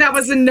 that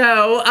was a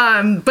no.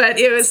 But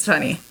it was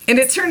funny, and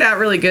it turned out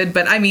really good.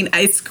 But I mean,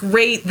 it's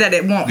great that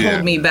it won't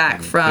hold me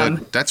back from.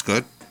 Good. That's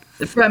good.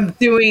 From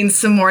doing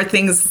some more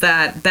things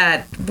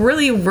that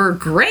really were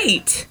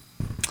great.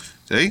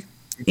 See.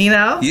 You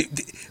know?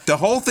 The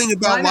whole thing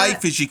about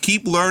life is you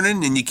keep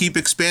learning and you keep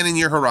expanding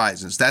your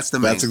horizons. That's the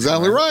main. That's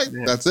exactly right.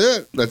 Yeah. That's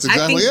it. That's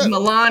exactly it. I think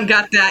Milan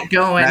got that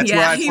going.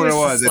 That's what it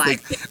was. I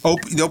think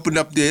open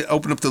up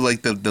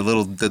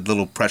the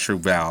little pressure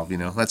valve. You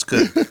know, that's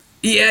good.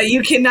 Yeah,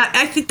 you cannot.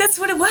 I think that's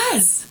what it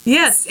was.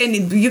 Yes,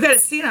 and you got to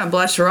see it on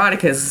Blush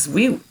Erotica.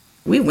 We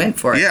went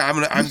for it. Yeah, I'm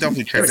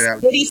definitely checking it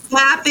out. City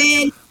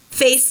slapping,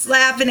 face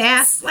slapping,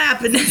 ass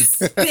slapping,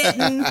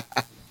 spitting.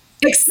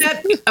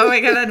 Except, I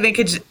gotta make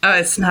it.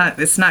 It's not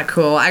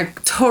cool. I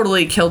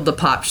totally killed the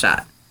pop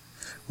shot.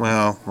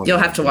 Well, you'll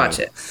have to watch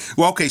it.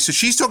 Well, okay, so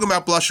she's talking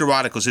about Blush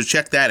Erotica, so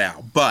check that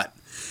out. But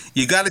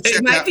you got to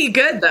check. It might be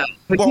good though.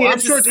 Well, I'm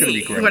sure it's gonna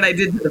be great. What I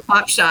did to the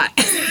pop shot.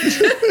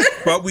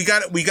 But we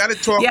got to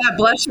talk. Yeah,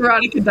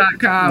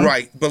 blusherotica.com.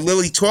 Right, but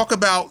Lily, talk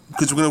about,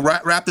 because we're gonna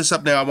wrap this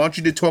up now. I want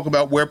you to talk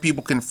about where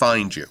people can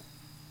find you.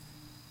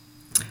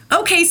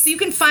 Okay, so you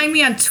can find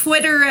me on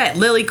Twitter at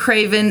Lily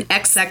Craven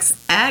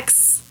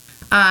XXX.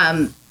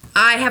 I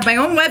have my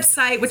own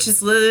website, which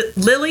is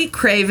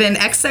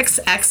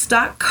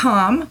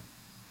lilycravenxxx.com.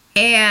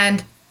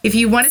 And if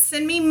you want to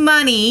send me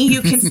money,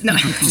 you can... No,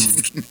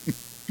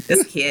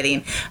 just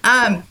kidding.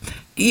 And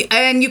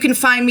you can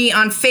find me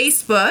on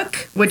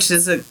Facebook, which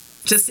is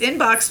just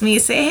inbox me,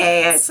 say,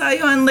 hey, I saw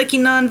you on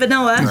Licking Non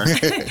Vanilla.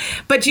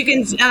 But you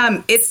can...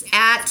 it's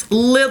at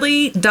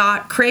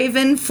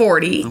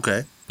lily.craven40.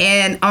 Okay.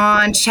 And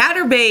on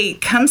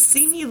Chatterbait, come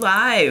see me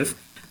live.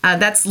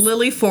 That's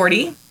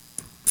Lily40.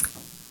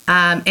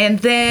 And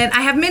then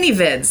I have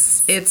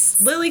mini-vids. It's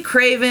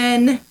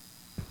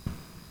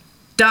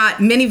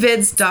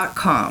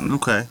lilycraven.minivids.com.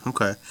 Okay.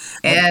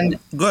 And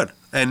good.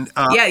 And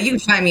yeah, you can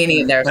find me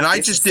any of there. And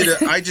I just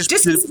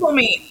Google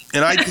me.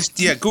 And I just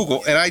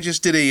Google. And I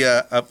just did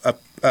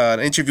an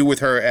interview with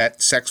her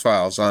at Sex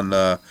Files on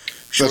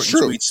Short and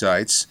Sweet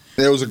sites.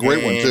 It was a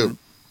great one too.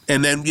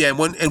 And then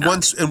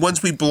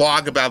once we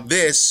blog about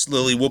this,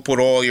 Lily, we'll put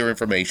all your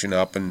information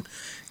up and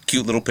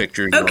cute little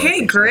pictures.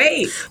 Okay,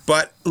 great.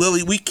 But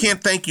Lily, we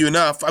can't thank you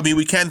enough. I mean,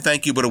 we can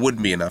thank you, but it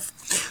wouldn't be enough.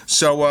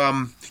 So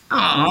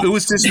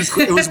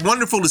It was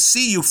wonderful to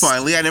see you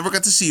finally. I never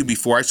got to see you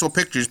before. I saw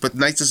pictures, but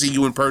nice to see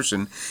you in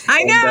person.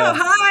 I know.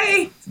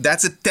 Hi.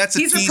 That's a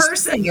He's tease. a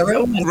person. You're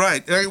real one.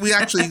 Right. We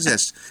actually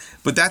exist.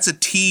 But that's a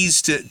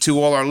tease to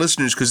all our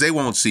listeners because they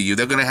won't see you.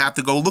 They're going to have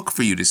to go look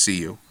for you to see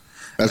you.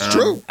 That's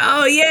true.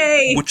 Oh,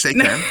 yay. Which they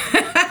can.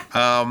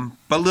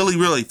 But Lily,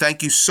 really,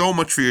 thank you so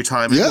much for your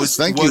time. Yes,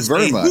 thank you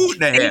very much.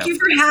 Thank you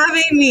for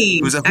having me.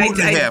 It was a hoot and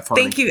a half,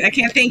 honey. Thank you. I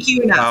can't thank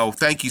you enough. Oh,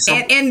 thank you so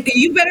much. And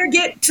you better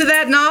get to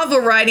that novel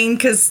writing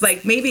because,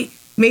 like, maybe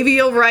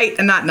you'll write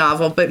not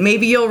novel, but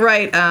maybe you'll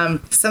write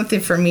something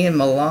for me and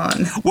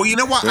Milan. Well, you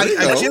know what?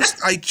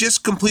 I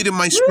just completed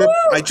my script.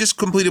 Woo! I just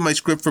completed my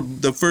script for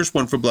the first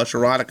one for Blush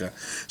Erotica.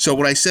 So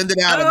when I send it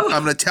out,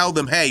 I'm going to tell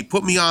them, hey,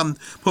 put me on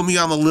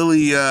the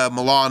Lily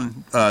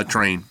Milan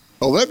train.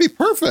 Oh, that'd be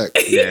perfect.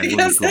 Yeah,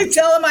 yes, cool.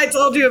 Tell him I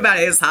told you about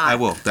it. It's hot. I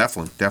will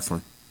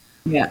definitely.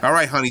 Yeah. All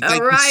right, honey.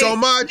 Thank you so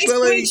much, nice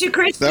Lily. To meet you,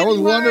 Christian. That was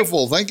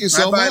wonderful. Thank you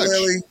so much,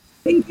 Lily.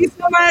 Thank you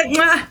so much.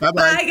 Bye,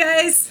 bye,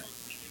 guys.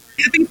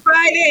 Happy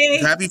Friday.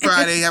 Happy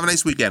Friday. Have a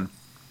nice weekend.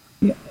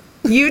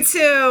 You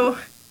too.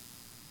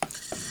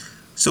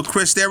 So,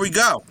 Chris, there we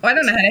go. I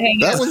don't know how to hang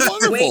that up. That was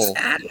wonderful.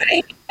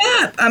 Wait,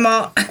 I'm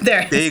all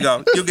there. There you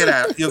go. You'll get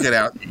out. Well,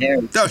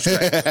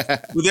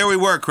 there we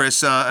were,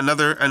 Chris.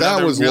 Another.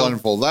 That was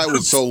wonderful. That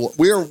was so.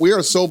 We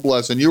are so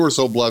blessed, and you were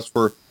so blessed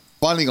for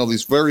finding all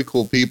these very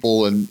cool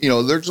people, and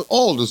they're just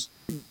all just.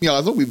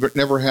 I think we've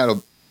never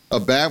had a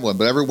bad one,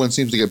 but everyone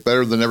seems to get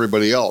better than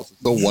everybody else.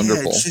 It's so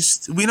wonderful. It's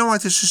just, you know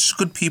what? There's just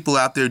good people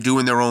out there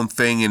doing their own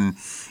thing, and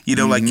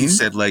like you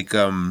said, like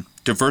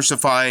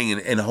diversifying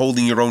and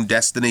holding your own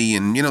destiny,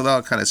 and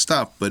that kind of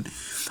stuff. But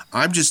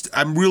I'm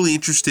really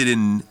interested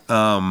in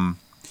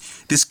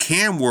this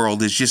cam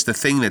world. Is just a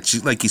thing that,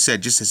 like you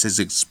said, just has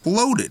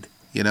exploded.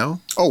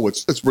 Oh,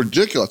 it's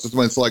ridiculous.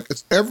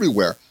 It's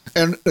everywhere.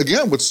 And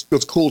again, what's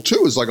cool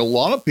too is like a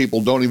lot of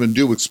people don't even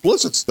do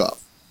explicit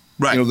stuff.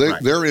 Right.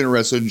 They're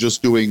interested in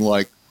just doing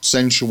like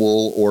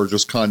sensual or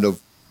just kind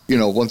of,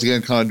 once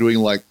again, kind of doing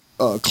like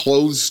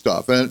clothes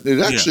stuff. And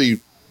it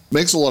actually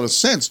makes a lot of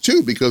sense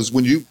too, because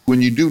when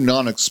you do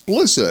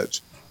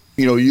non-explicit,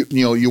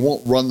 you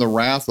won't run the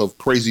wrath of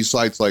crazy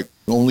sites like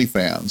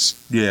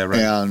OnlyFans. Yeah, right.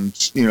 And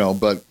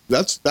but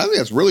I think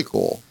that's really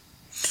cool.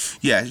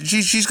 Yeah,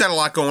 she's got a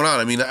lot going on.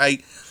 I mean,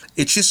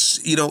 it's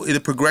just in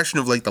the progression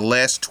of like the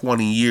last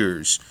 20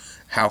 years.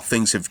 How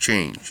things have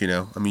changed,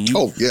 I mean,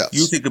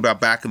 you think about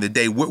back in the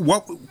day.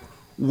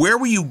 Where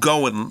were you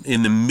going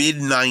in the mid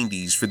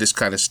 '90s for this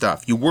kind of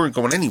stuff? You weren't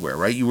going anywhere,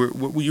 right? You were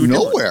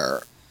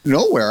nowhere.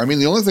 I mean,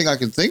 the only thing I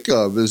can think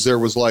of is there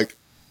was like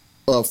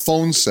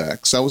phone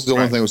sex. That was the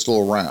only thing that was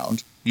still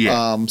around.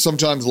 Yeah.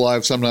 Sometimes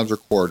live, sometimes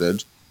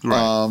recorded.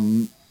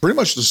 Right. Pretty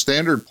much the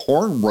standard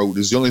porn route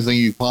is the only thing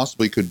you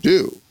possibly could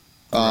do.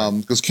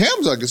 Because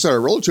cams, like I said,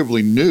 are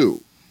relatively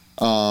new.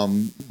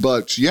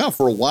 But yeah,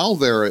 for a while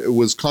there, it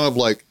was kind of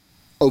like,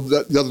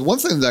 the one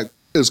thing that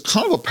is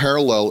kind of a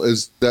parallel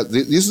is that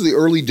these are the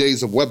early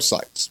days of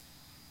websites.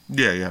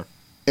 Yeah, yeah.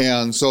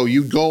 And so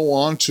you go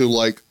on to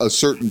like a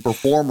certain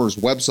performer's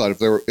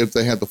website if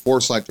they had the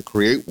foresight to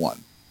create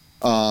one.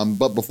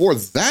 But before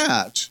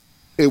that,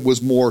 it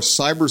was more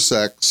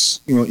cybersex,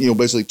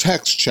 basically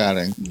text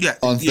chatting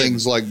on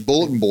things like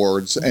bulletin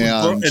boards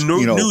and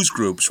news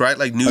groups, right?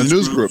 Like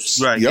news groups.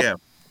 Right,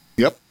 yep.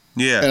 Yep.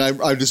 Yeah.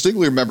 And I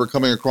distinctly remember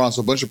coming across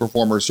a bunch of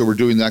performers who were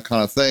doing that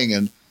kind of thing.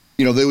 And,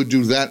 they would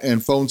do that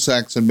and phone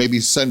sex and maybe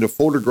send a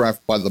photograph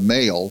by the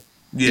mail,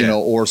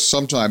 or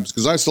sometimes,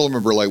 because I still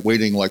remember like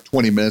waiting like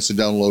 20 minutes to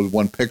download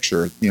one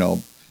picture,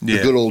 the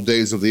good old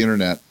days of the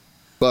internet.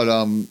 But,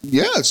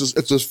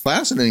 it's just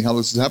fascinating how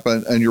this has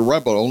happened. And you're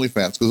right about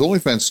OnlyFans, because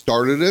OnlyFans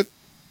started it,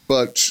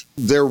 but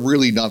they're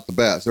really not the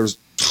best. There's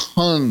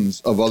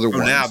tons of other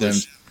ones. Now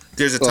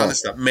there's a ton of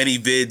stuff, many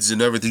vids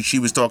and everything she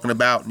was talking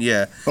about.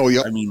 Yeah. Oh,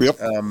 yeah. I mean,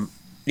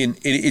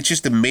 it's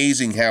just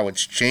amazing how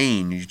it's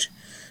changed,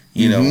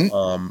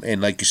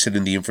 and like you said,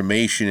 in the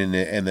information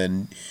and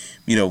then,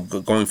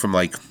 going from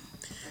like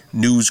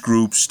news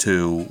groups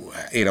to,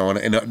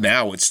 and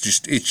now it's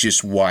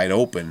just wide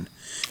open.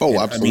 Oh,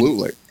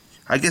 absolutely.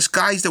 I guess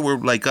guys that were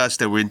like us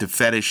that were into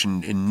fetish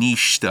and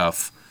niche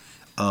stuff,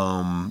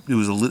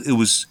 it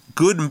was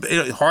good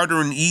and harder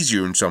and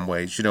easier in some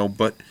ways,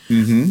 but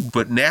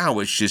now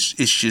it's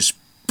just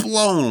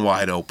blown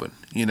wide open,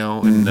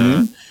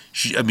 and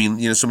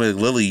somebody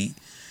like Lily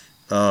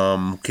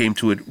came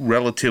to it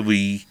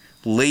relatively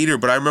later,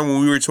 but I remember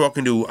when we were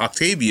talking to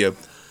Octavia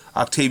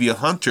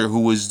Hunter, who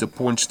was the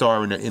porn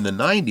star in the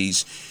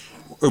 90s.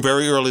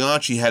 Very early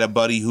on, she had a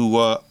buddy who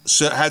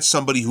had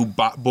somebody who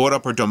bought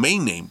up her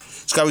domain name.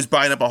 This guy was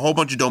buying up a whole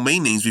bunch of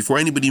domain names before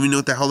anybody even knew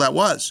what the hell that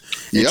was.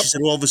 And she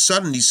said, all of a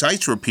sudden, these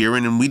sites were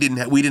appearing, and we'd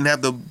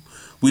have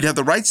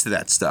the rights to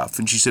that stuff.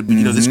 And she said,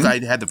 this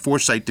guy had the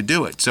foresight to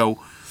do it. So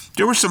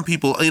there were some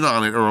people in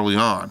on it early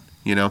on,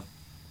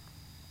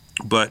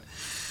 But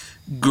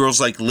girls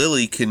like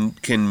Lily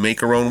can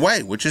make her own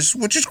way, which is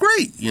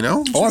great,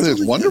 Oh, I think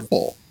it's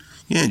wonderful.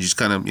 Yeah, just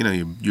kind of,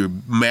 you're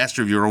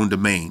master of your own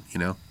domain,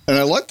 And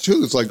I like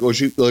too. It's like, well,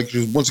 she's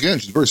once again,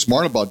 she's very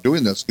smart about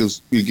doing this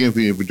because you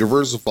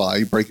diversify,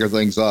 you break your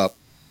things up,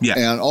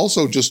 and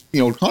also just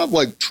kind of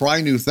like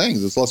try new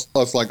things. It's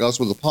less like us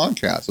with a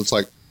podcast. It's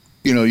like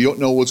you don't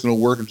know what's going to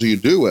work until you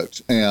do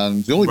it.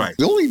 And the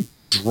only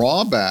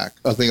drawback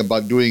I think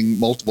about doing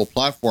multiple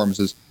platforms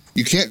is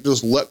you can't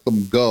just let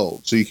them go.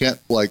 So you can't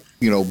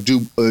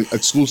do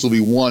exclusively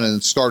one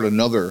and start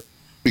another.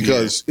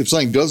 Because if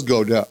something does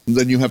go down,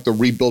 then you have to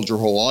rebuild your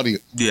whole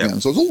audience. Yeah. Again.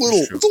 So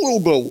it's a little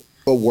bit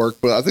of work,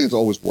 but I think it's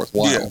always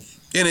worthwhile. Yeah.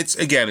 And it's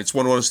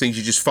one of those things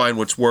you just find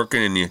what's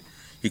working and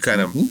you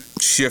kind of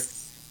shift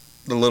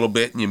a little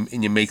bit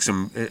and you make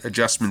some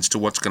adjustments to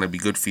what's going to be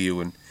good for you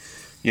and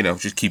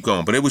just keep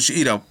going. But it was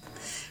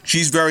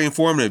she's very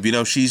informative.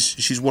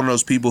 She's one of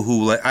those people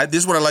who this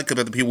is what I like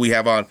about the people we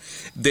have on.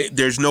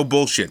 There's no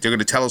bullshit. They're going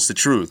to tell us the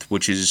truth,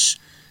 which is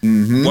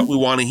what we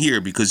want to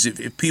hear, because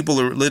if people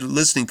are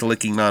listening to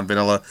Licking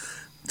Non-Vanilla,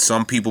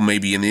 some people may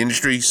be in the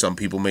industry, some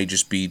people may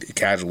just be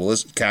casual,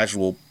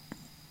 casual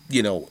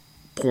interest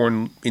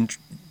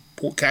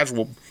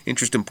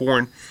in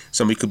porn.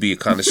 Somebody could be a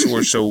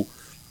connoisseur,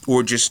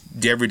 or just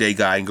the everyday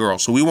guy and girl.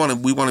 So we want to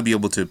be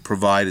able to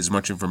provide as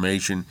much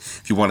information.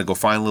 If you want to go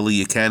find Lily,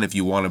 you can. If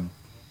you want to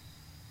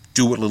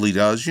do what Lily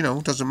does,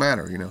 it doesn't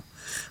matter,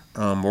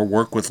 or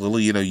work with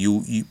Lily.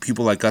 You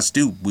people like us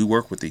do. We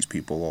work with these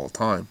people all the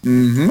time.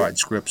 Provide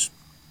scripts.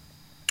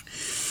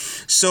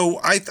 So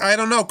I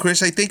don't know,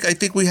 Chris. I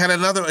think we had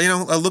another.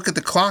 A look at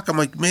the clock. I'm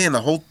like, man,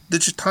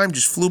 time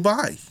just flew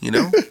by.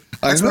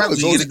 That's what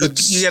happens. You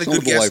get a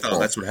good guest on.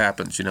 That's what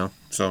happens.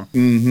 So.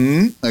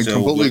 I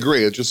completely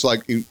agree. It's just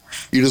like you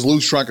just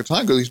lose track of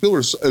time because these people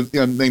are.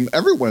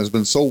 Everyone has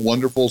been so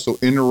wonderful, so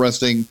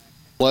interesting,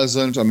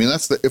 pleasant. I mean,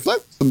 if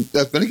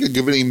any could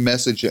give any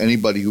message to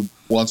anybody who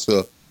wants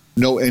to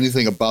know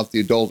anything about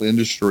the adult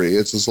industry,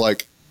 it's just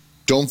like,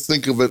 don't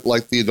think of it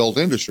like the adult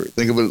industry.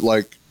 Think of it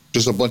like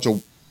just a bunch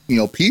of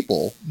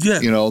people.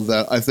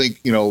 That I think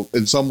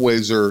in some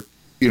ways are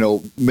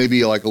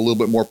maybe like a little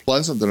bit more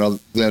pleasant than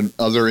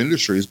other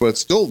industries,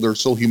 but they're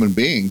still human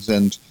beings,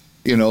 and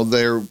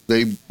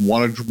they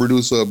want to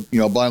produce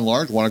by and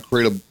large want to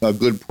create a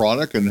good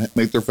product and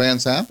make their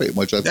fans happy,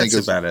 which I think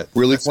is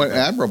really quite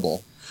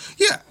admirable.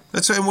 Yeah.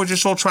 And we're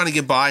just all trying to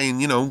get by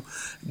and,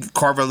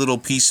 carve a little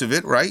piece of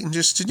it, right? And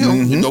just,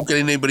 don't get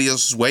in anybody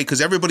else's way. Because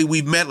everybody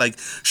we've met, like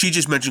she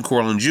just mentioned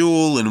Coral and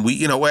Jewel, and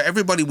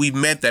everybody we've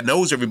met that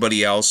knows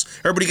everybody else,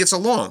 everybody gets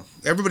along.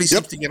 Everybody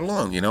seems to get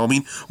along, I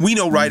mean, we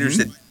know writers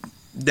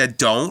that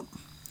don't,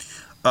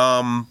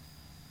 but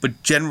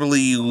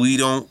generally we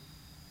don't.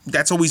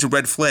 That's always a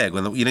red flag.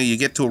 When you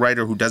get to a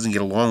writer who doesn't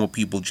get along with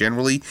people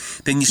generally,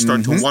 then you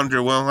start to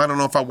wonder, well, I don't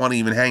know if I want to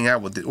even hang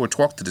out with or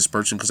talk to this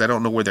person because I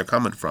don't know where they're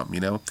coming from,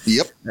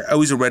 Yep.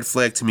 Always a red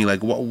flag to me, like,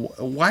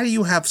 why do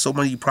you have so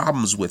many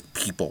problems with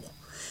people?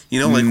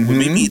 Like, well,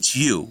 maybe it's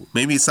you.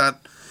 Maybe it's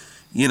not,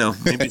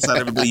 maybe it's not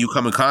everybody you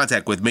come in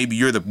contact with. Maybe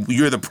you're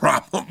the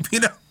problem,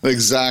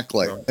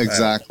 Exactly.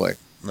 Exactly.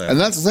 And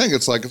that's the thing.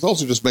 It's like, it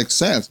also just makes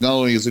sense. Not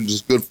only is it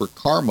just good for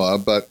karma,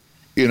 but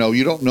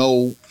you don't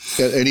know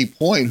at any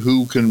point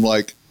who can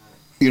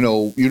you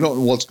don't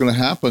know what's going to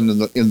happen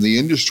in the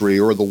industry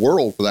or the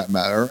world for that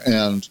matter.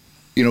 And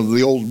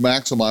the old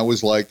maxim I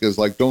always like is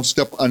like, don't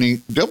step on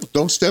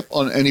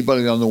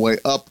anybody on the way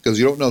up because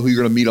you don't know who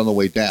you're going to meet on the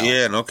way down.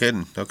 Yeah, no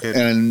kidding.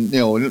 And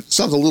and it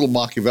sounds a little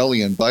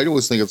Machiavellian, but I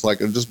always think it's like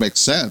it just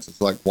makes sense.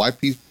 It's like, why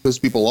piss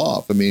people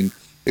off? I mean,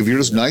 if you're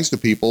just nice to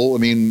people, I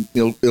mean,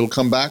 it'll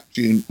come back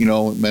to you,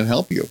 and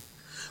help you.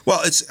 Well,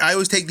 I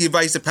always take the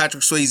advice that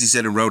Patrick Swayze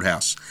said in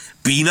Roadhouse: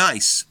 "Be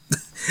nice."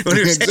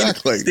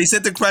 Exactly. They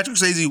said to Patrick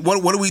Swayze,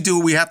 "What do we do?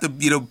 We have to,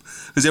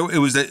 because it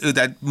was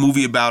that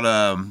movie about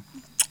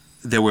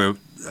there were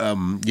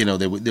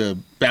the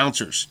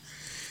bouncers,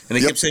 and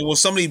they kept saying, well,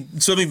 somebody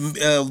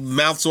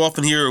mouths off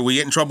in here, or we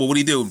get in trouble. What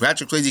do you do?" And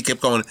Patrick Swayze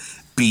kept going,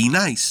 "Be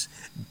nice,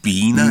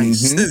 be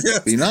nice,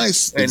 be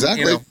nice."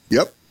 Exactly.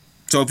 Yep.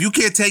 So if you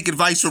can't take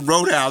advice from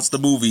Roadhouse, the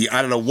movie,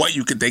 I don't know what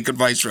you can take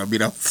advice from,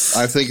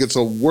 I think it's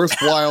a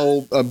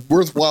worthwhile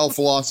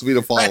philosophy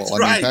to follow. That's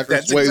right.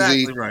 Patrick Swayze,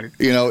 exactly right.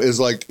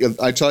 Is like,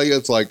 I tell you,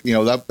 it's like,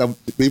 that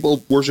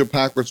people worship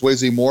Patrick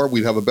Swayze more,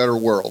 we'd have a better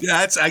world. Yeah,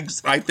 I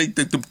think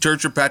that the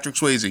Church of Patrick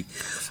Swayze.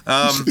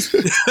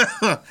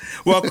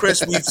 Well,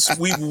 Chris,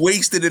 we've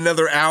wasted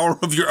another hour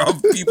of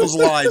people's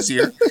lives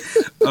here.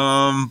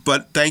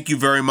 But thank you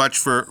very much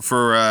for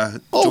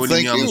joining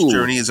me on this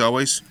journey, as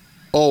always.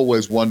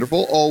 Always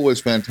wonderful,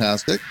 always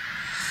fantastic.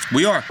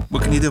 We are.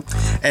 What can you do?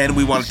 And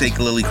we want to thank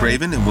Lily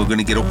Craven, and we're going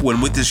to get up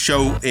when this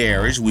show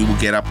airs, we will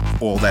get up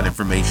all that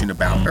information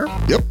about her.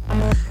 Yep.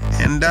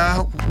 And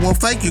well,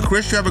 thank you,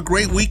 Chris. You have a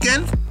great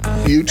weekend.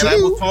 You too. And I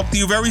will talk to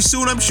you very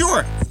soon, I'm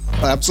sure.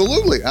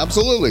 Absolutely.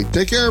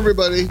 Take care,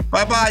 everybody.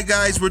 Bye,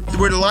 guys. We're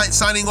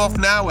signing off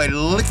now at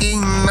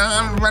Licking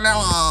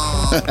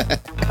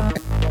Non-Vanilla.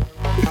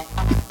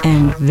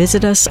 And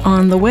visit us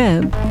on the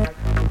web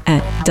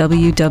at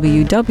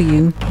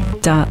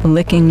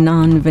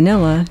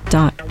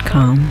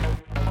www.lickingnonvanilla.com.